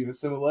we could be in a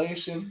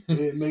simulation.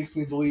 It makes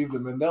me believe the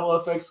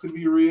Mandela effects could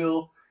be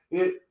real.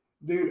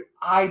 Dude,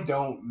 I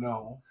don't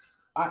know.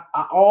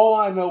 All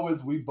I know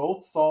is we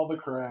both saw the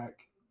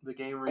crack. The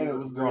game and it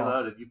was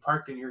reloaded. You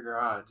parked in your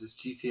garage, just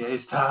GTA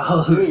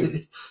style.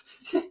 Dude,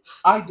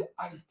 I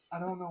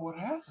don't know what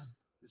happened.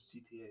 It's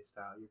GTA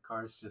style. Your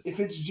car's just. If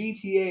it's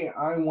GTA,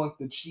 I want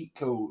the cheat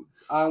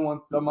codes. I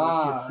want the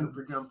mods. Let's get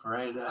super jump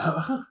right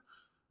now.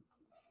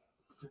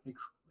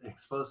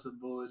 Explosive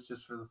bullets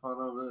just for the fun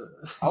of it.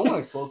 I want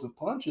explosive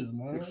punches,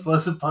 man.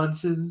 Explosive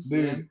punches,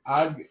 dude.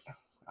 Yeah.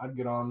 I'd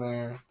get on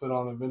there, put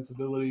on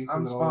invincibility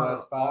for the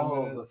last 5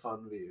 minutes. All the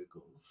fun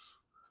vehicles,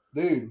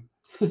 dude.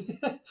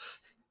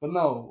 But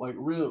no, like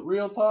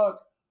real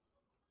talk.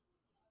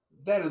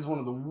 That is one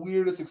of the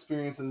weirdest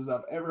experiences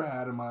I've ever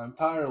had in my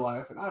entire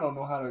life, and I don't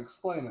know how to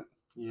explain it.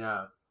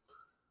 Yeah,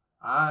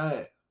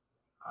 I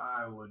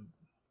would.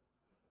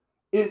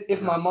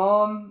 If my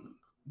mom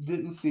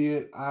didn't see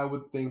it, I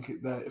would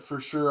think that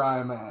for sure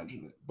I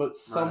imagine it. But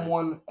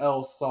someone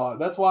else saw it.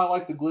 That's why I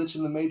like the glitch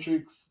in the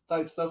Matrix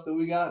type stuff that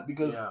we got,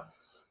 because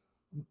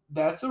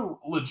that's a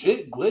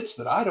legit glitch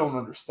that I don't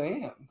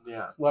understand.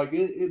 Yeah. Like,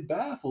 it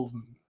baffles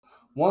me.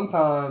 One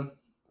time,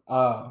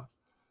 I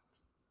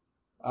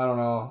don't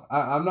know.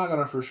 I'm not going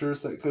to for sure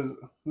say, because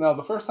now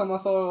the first time I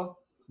saw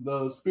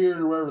the spirit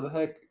or whatever the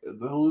heck,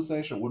 the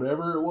hallucination,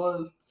 whatever it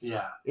was,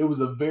 it was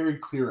a very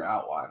clear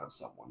outline of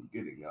someone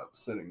getting up,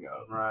 sitting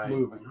up,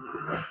 moving.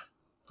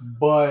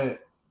 But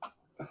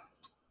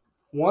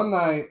one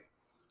night,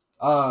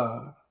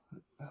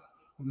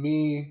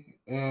 me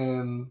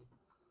and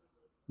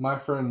my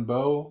friend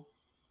Bo,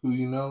 who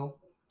you know,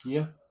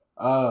 we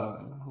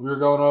were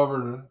going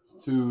over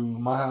to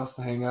my house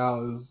to hang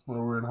out. It was when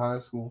we were in high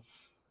school,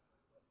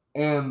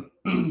 and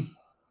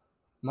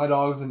my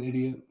dog's an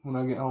idiot when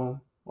I get home.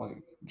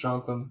 Like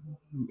jumping,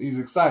 he's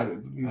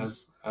excited.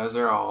 As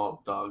are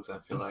all dogs, I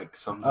feel like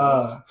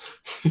sometimes.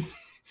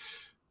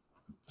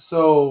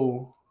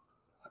 So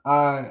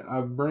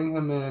I bring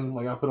him in,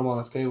 like I put him on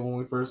his cable when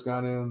we first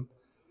got in.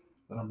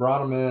 Then I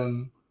brought him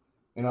in,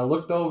 and I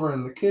looked over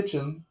in the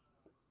kitchen,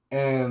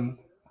 and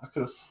I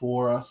could have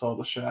swore I saw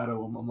the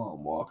shadow of my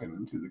mom walking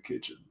into the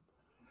kitchen.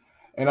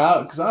 And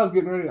because I was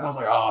getting ready, I was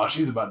like, oh,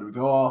 she's about to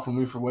go off on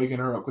me for waking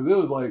her up, because it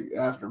was like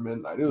after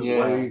midnight. It was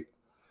late.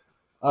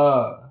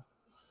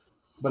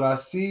 but I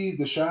see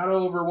the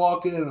shadow of her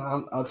walk in,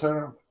 and I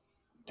turn.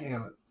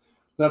 Damn it!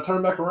 Then I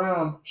turn back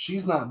around.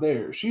 She's not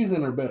there. She's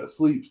in her bed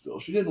asleep still.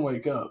 She didn't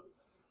wake up.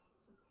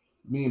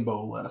 Me and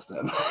Bo left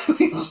that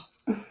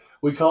night.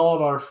 We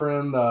called our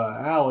friend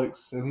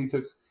Alex, and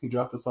he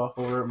dropped us off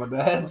over at my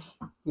dad's.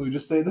 We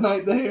just stayed the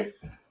night there.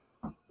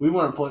 We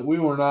weren't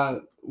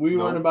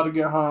about to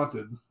get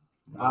haunted.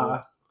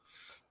 No.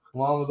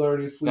 Mom was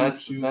already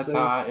asleep. That's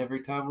how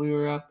every time we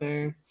were out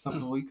there,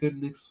 something we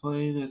couldn't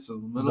explain. It's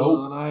in the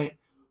middle of the night.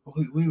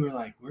 We were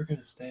like, we're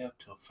gonna stay up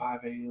till 5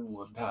 a.m.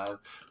 one time.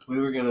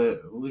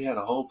 We had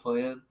a whole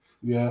plan.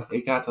 Yeah.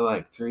 It got to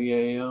like 3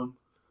 a.m.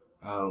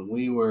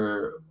 We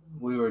were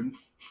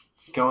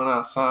going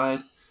outside.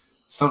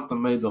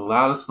 Something made the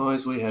loudest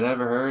noise we had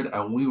ever heard,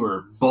 and we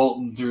were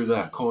bolting through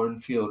that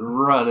cornfield,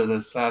 running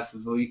as fast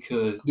as we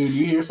could. Dude,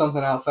 you hear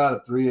something outside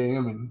at 3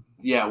 a.m. and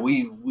yeah,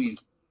 we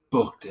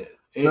booked it.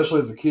 Especially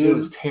as a kid. It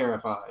was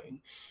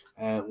terrifying.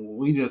 And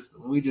we just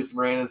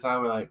ran inside.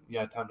 We're like,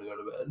 yeah, time to go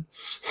to bed.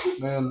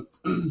 Man,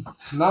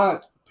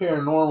 not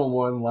paranormal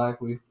more than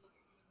likely,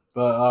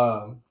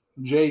 but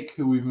Jake,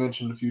 who we've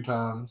mentioned a few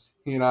times,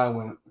 he and I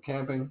went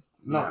camping.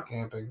 Not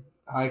camping.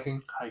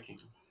 Hiking.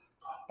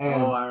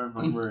 And, I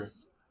remember.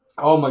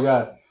 Oh my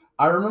God.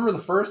 I remember the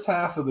first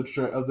half of the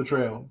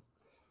trail.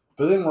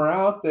 But then we're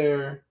out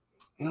there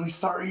and we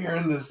start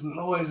hearing this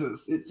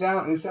noises. It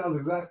sounds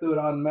exactly what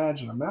I'd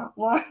imagine a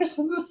mountain lion or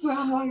something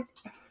sound like.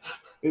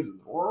 It's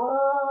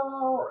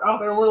out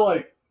there. We're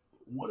like,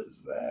 what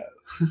is that?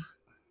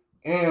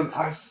 And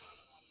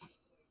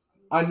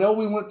I know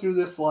we went through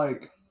this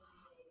like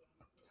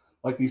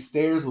these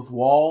stairs with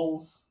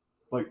walls,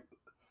 like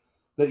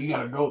that you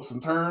gotta go up some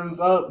turns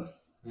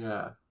up.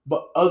 Yeah.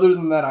 But other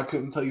than that, I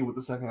couldn't tell you what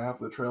the second half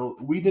of the trail.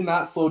 We did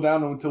not slow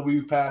down until we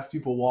passed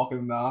people walking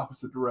in the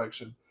opposite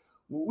direction.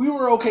 We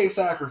were okay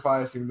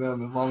sacrificing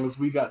them as long as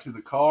we got to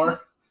the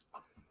car.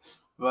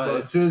 But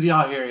as soon as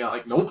y'all hear, y'all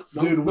like, nope.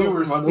 Dude, we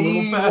were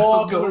speed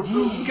walking.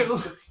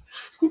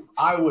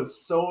 I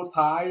was so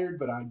tired,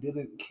 but I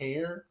didn't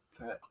care.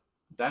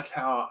 That's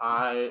how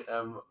I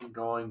am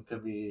going to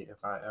be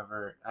if I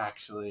ever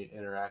actually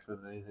interact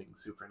with anything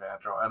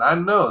supernatural. And I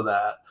know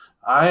that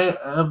I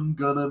am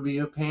going to be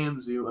a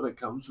pansy when it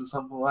comes to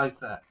something like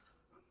that.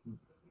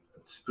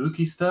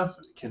 Spooky stuff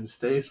can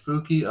stay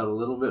spooky a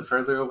little bit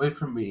further away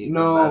from me.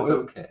 No, that's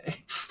okay.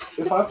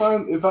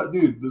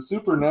 Dude, the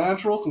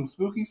supernatural, some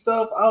spooky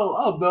stuff,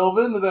 I'll delve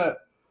into that.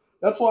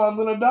 That's why I'm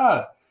going to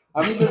die.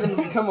 I'm either going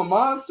to become a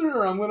monster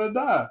or I'm going to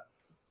die.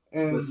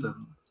 And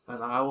listen.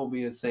 And I will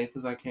be as safe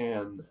as I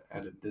can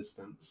at a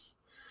distance.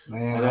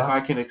 Man, and if I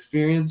can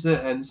experience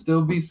it and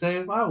still be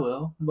safe, I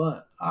will.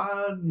 But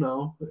I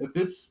know if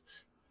it's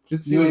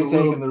you ain't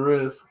taking the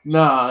risk.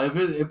 Nah,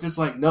 if it's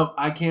like, nope,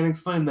 I can't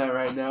explain that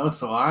right now,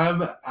 so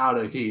I'm out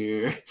of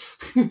here.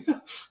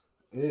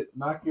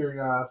 My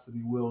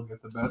curiosity will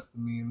get the best of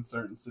me in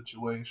certain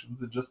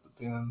situations. It just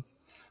depends.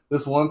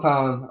 This one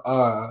time,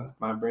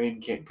 my brain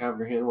can't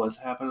comprehend what's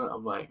happening.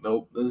 I'm like,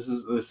 nope, this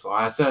is this. So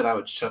I said I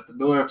would shut the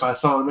door if I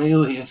saw an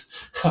alien.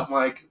 I'm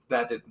like,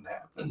 that didn't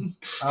happen.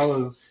 I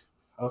was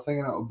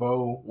hanging out with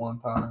Bo one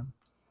time,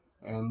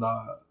 and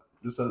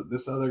this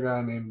other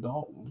guy named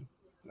Dalton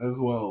as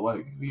well.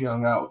 Like he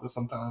hung out with us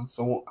sometimes.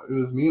 So it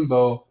was me and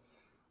Bo.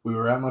 We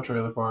were at my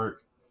trailer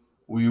park.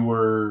 We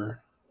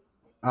were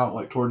out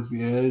like towards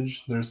the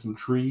edge. There's some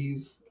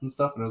trees and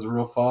stuff, and it was a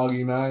real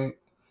foggy night.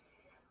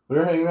 We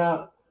were hanging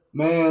out.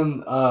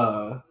 Man,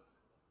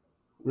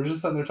 we're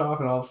just sitting there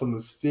talking. All of a sudden,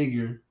 this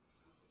figure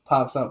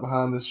pops out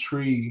behind this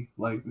tree,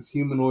 like this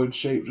humanoid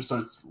shape, just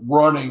starts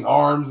running,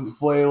 arms and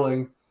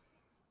flailing.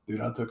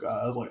 Dude, I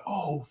was like,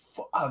 oh,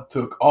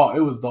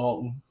 it was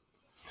Dalton.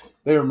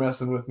 They were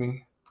messing with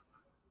me.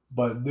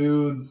 But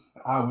dude,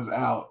 I was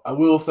out. I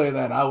will say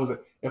that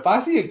if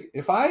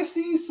I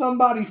see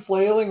somebody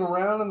flailing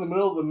around in the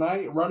middle of the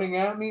night running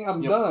at me,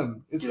 I'm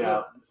done. It's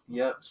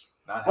Yep.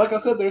 Like I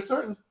said, there's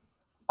certain.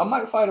 I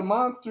might fight a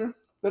monster.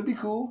 That'd be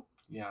cool.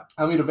 Yeah.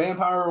 I mean, a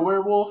vampire or a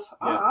werewolf.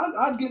 Yeah.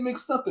 I'd get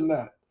mixed up in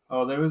that.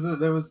 Oh, there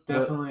was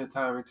definitely a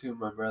time or two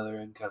my brother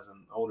and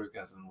older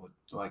cousin would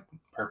like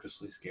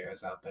purposely scare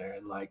us out there,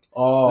 and like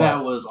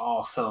that was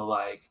also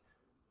like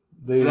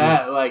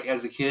that. Like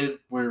as a kid,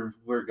 we're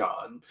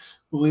gone.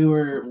 We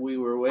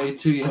were way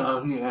too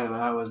young, and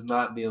I was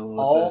not dealing with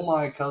it. All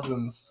my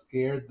cousins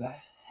scared the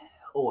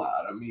hell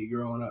out of me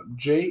growing up.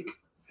 Jake.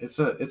 It's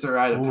a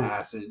rite of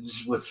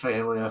passage with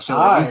family. I feel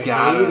like we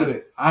got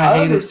it. I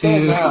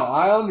understand now.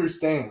 I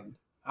understand.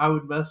 I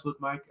would mess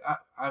with my.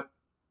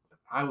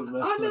 I would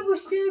mess. I never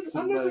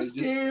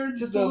scared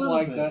just them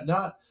like bit.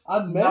 that.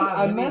 I'd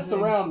mess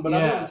around, but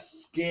I didn't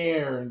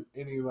scare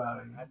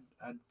anybody.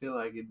 I'd feel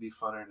like it'd be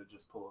funner to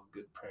just pull a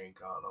good prank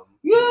on them.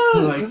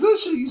 Yeah, because that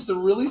shit used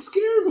to really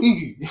scare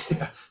me.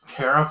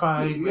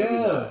 Terrifying.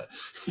 Yeah.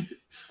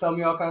 Tell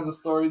me all kinds of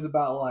stories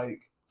about like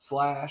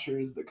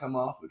slashers that come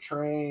off of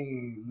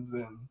trains,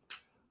 and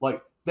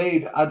like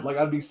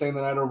I'd be staying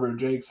the night over at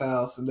Jake's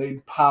house, and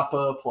they'd pop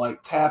up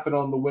like tapping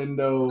on the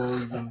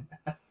windows and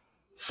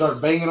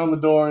start banging on the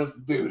doors.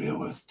 Dude, it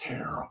was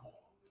terrible.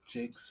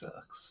 Jake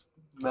sucks.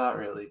 Not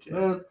really, Jay.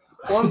 Man,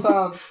 one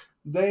time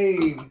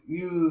we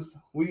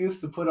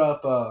used to put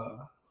up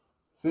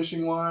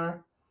fishing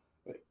wire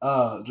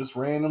just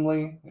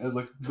randomly as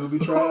like a booby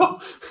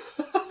trap.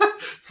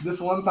 This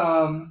one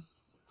time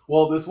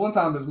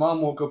his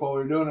mom woke up while we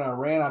were doing it.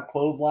 I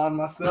clotheslined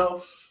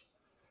myself.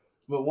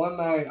 But one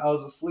night I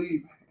was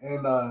asleep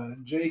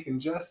and Jake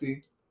and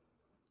Jesse,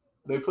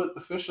 they put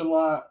the fishing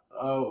wire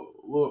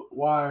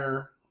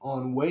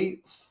on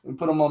weights and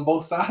put them on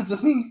both sides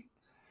of me.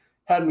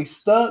 Had me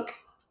stuck,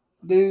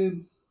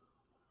 dude.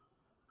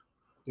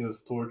 It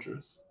was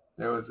torturous.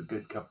 There was a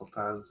good couple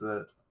times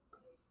that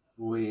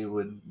we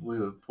would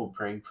pull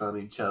pranks on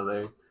each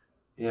other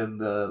in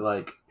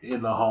the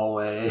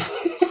hallway.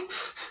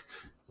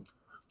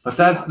 But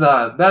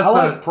I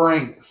like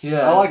pranks.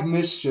 Yeah. I like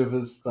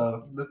mischievous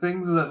stuff. The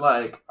things that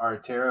like are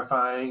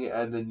terrifying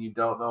and then you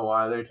don't know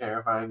why they're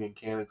terrifying and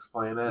can't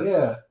explain it.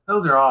 Yeah.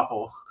 Those are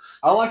awful.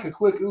 I like a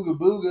quick ooga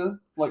booga,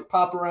 like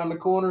pop around the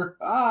corner.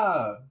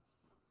 I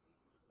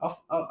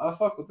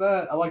fuck with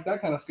that. I like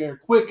that kind of scare.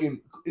 Quick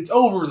and it's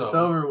over though. It's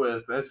over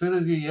with. As soon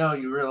as you yell,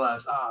 you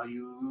realize,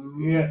 you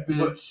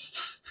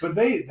bitch. But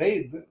they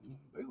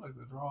like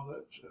to draw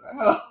that shit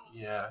out.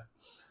 Yeah.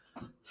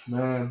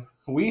 Man,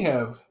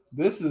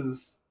 this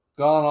has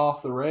gone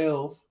off the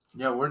rails.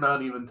 Yeah, we're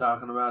not even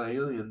talking about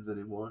aliens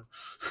anymore.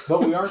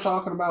 But we are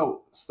talking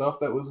about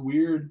stuff that was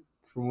weird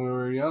from when we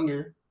were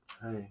younger.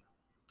 Hey.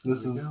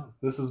 This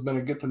has been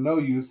a get to know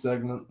you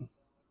segment.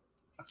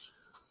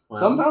 Well,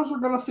 sometimes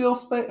we're gonna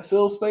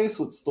fill space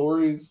with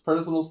stories,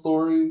 personal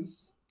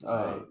stories,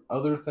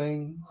 other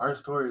things. Our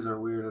stories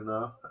are weird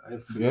enough.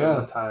 If it's in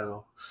the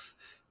title.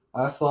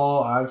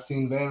 I've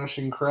seen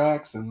vanishing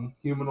cracks and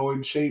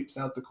humanoid shapes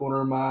out the corner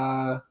of my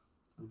eye.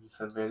 When you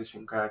said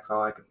vanishing cracks,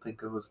 all I could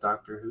think of was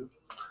Doctor Who.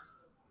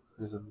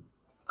 There's a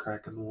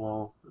crack in the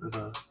wall in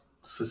a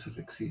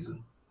specific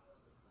season.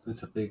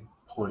 It's a big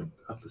point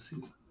of the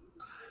season.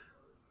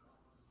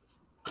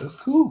 That's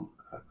cool.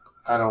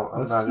 I'm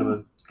not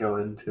gonna go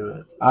into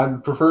it.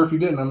 I'd prefer if you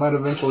didn't. I might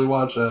eventually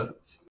watch that.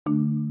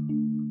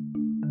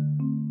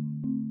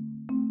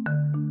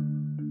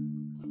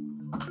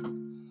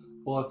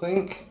 Well, I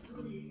think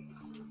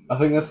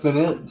that's been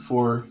it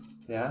for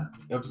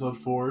episode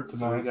 4 tonight.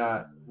 So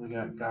we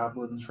got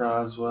Goblins,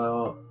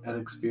 Roswell, and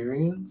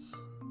Experience.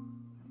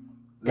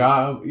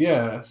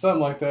 Something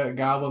like that.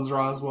 Goblins,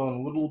 Roswell,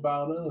 and a little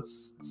about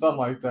us. Something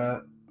like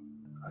that.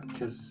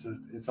 Because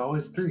it's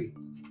always 3.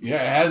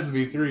 Yeah, it has to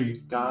be 3.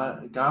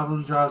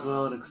 Goblins,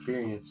 Roswell, and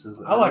Experience.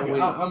 I like it.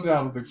 I'm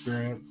down with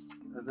Experience.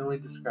 And then we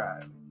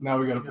describe. Now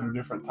we got to put a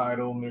different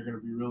title, and they're going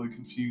to be really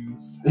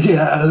confused.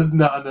 Yeah,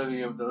 not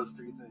any of those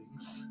 3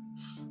 things.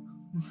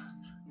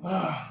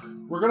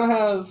 We're gonna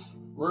have,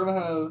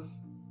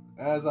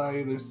 as I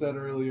either said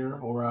earlier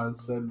or I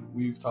said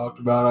we've talked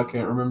about. I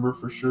can't remember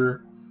for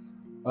sure.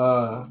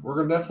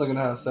 We're definitely gonna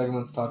have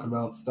segments talking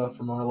about stuff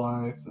from our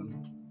life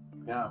and.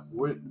 Yeah,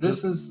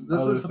 this is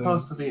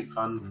supposed to be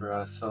fun for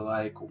us. So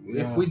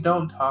if we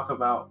don't talk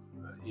about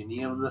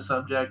any of the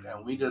subject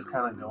and we just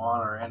kind of go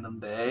on a random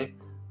day,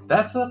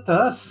 that's up to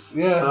us.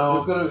 Yeah,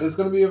 so, it's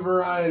gonna be a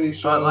variety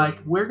show.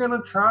 But we're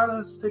gonna try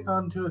to stick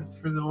on to it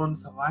for the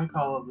ones that like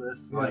all of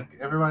this. Yeah.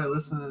 Everybody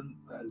listening,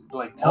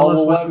 tell us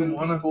what you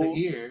want us to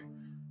hear.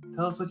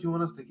 Tell us what you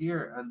want us to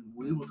hear, and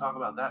we will talk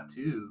about that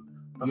too.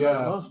 But for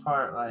the most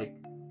part,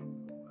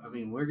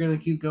 we're gonna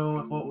keep going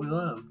with what we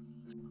love.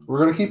 We're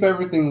going to keep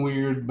everything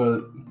weird,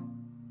 but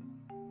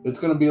it's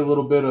going to be a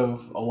little bit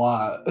of a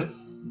lot.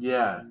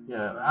 Yeah.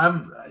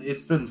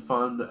 It's been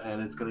fun,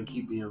 and it's going to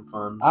keep being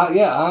fun.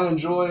 I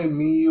enjoy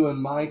me, you,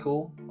 and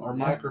Michael, our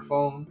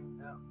microphone.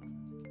 Yeah.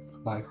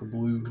 Michael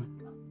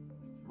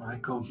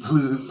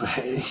Blue,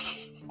 Bay.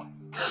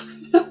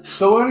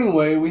 So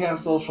anyway, we have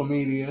social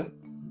media.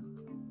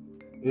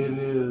 It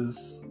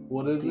is,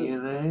 what is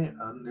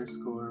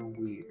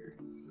DNA_weird.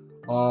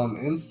 On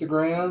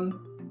Instagram,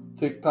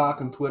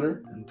 TikTok, and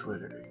Twitter.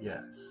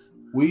 Yes.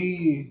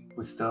 We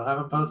still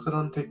haven't posted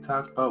on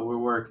TikTok, but we're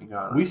working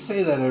on it. We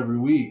say that every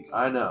week.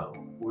 I know.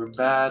 We're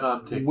bad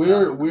on TikTok.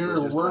 We're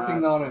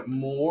working on it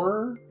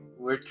more.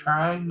 We're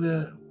trying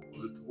to.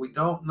 We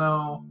don't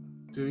know.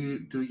 Do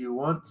you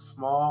want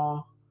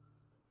small?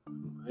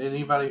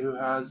 Anybody who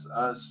has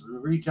us,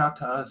 reach out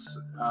to us.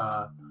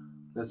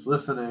 That's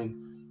listening.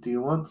 Do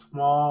you want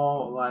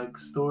small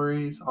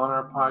stories on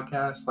our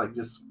podcast,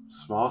 just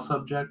small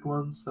subject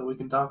ones that we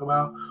can talk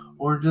about,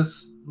 or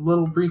just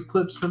little brief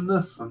clips from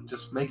this and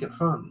just make it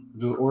fun?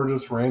 Or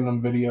just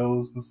random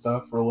videos and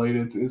stuff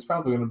related. It's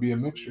probably going to be a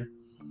mixture.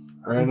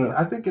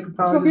 I think it's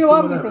going to be a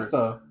lot of different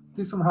stuff.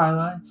 Do some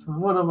highlights.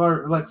 One of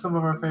our some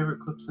of our favorite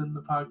clips in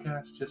the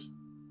podcast. Just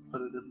put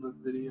it in the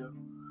video.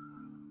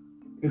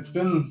 It's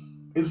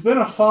been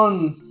a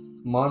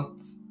fun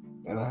month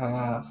and a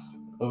half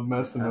of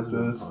messing with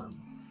this. Fun.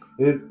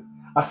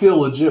 I feel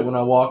legit when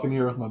I walk in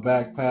here with my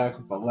backpack,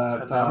 with my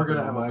laptop, and now we're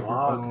gonna have a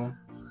blog.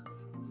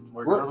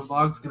 Working on the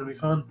blog's gonna be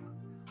fun.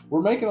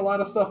 We're making a lot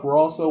of stuff. We're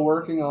also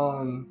working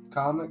on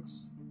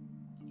comics.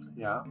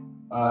 Yeah.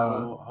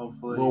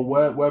 Hopefully. Little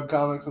web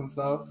comics and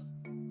stuff.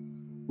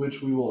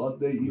 which we will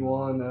update you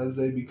on as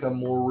they become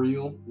more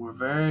real. We're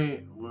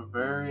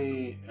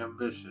very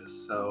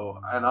ambitious. So,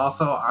 and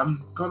also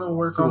I'm gonna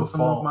work on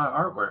some of my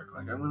artwork.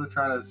 Like I'm gonna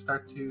try to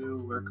start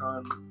to work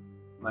on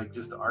like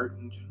just art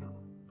in general.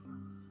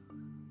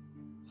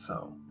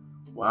 So,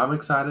 well, I'm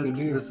excited.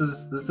 This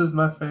is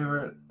my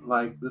favorite.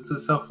 Like this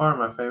is so far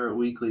my favorite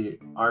weekly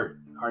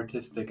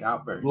artistic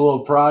outburst.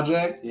 Little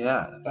project.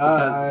 Yeah,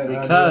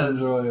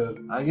 because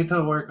I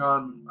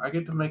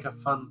get to make a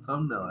fun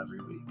thumbnail every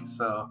week.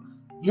 So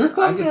your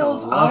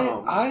thumbnails,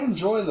 I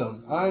enjoy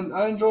them.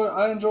 I enjoy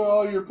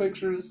all your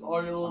pictures,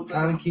 all your little.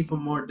 Trying to keep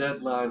them more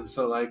deadlines.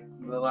 So like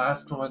the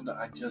last one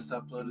I just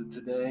uploaded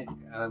today,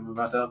 and I'm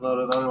about to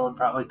upload another one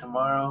probably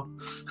tomorrow.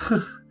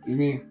 You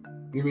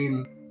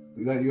mean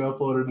that you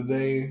uploaded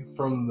today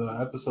from the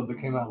episode that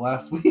came out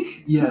last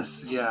week?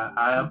 Yes, yeah.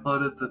 I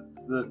uploaded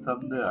the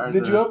thumbnail.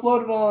 Did you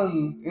upload it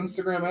on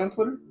Instagram and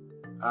Twitter?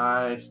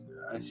 I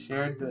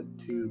shared it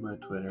to my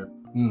Twitter.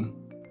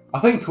 I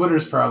think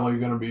Twitter's probably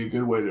going to be a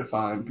good way to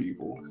find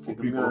people.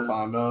 People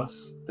find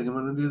us. I think I'm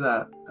going to do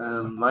that.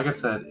 Like I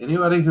said,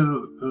 anybody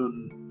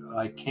who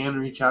like can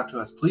reach out to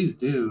us, please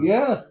do.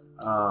 Yeah.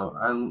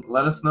 And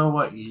let us know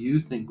what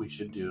you think we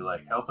should do.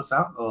 Like help us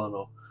out a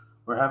little.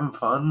 We're having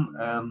fun,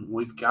 and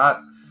we've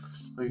got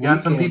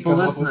some people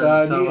listening.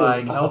 So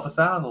like help us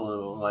out a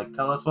little. Like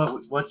tell us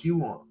what you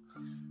want.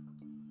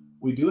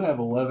 We do have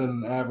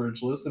 11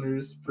 average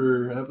listeners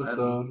per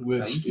episode,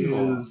 which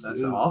is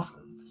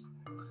awesome.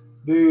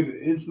 Dude,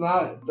 it's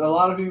not. A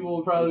lot of people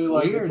will probably be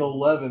like, weird. It's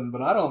 11,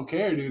 but I don't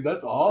care, dude.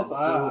 That's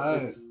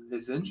awesome.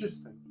 It's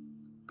interesting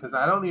because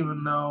I don't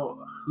even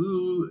know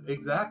who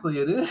exactly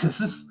it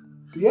is.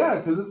 Yeah,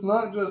 because it's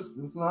not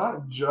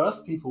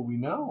just people we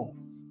know.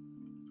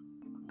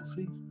 We'll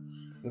see.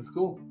 It's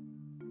cool.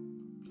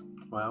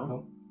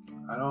 Well,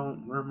 I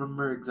don't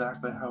remember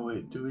exactly how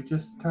do we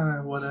just kind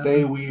of whatever?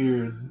 Stay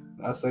weird.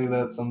 I say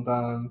that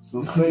sometimes.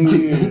 So stay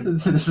weird.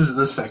 This is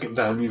the second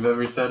time you've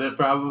ever said it,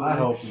 probably. I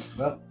hope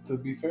that. To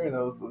be fair, if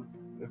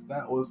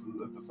that was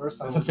the first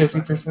time. It's a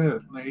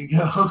 50%. There you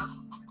go.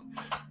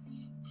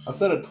 I've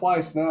said it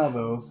twice now,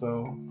 though.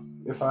 So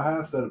if I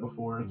have said it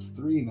before, it's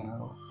 3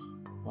 now.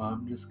 Well,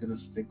 I'm just gonna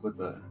stick with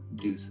the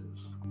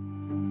deuces.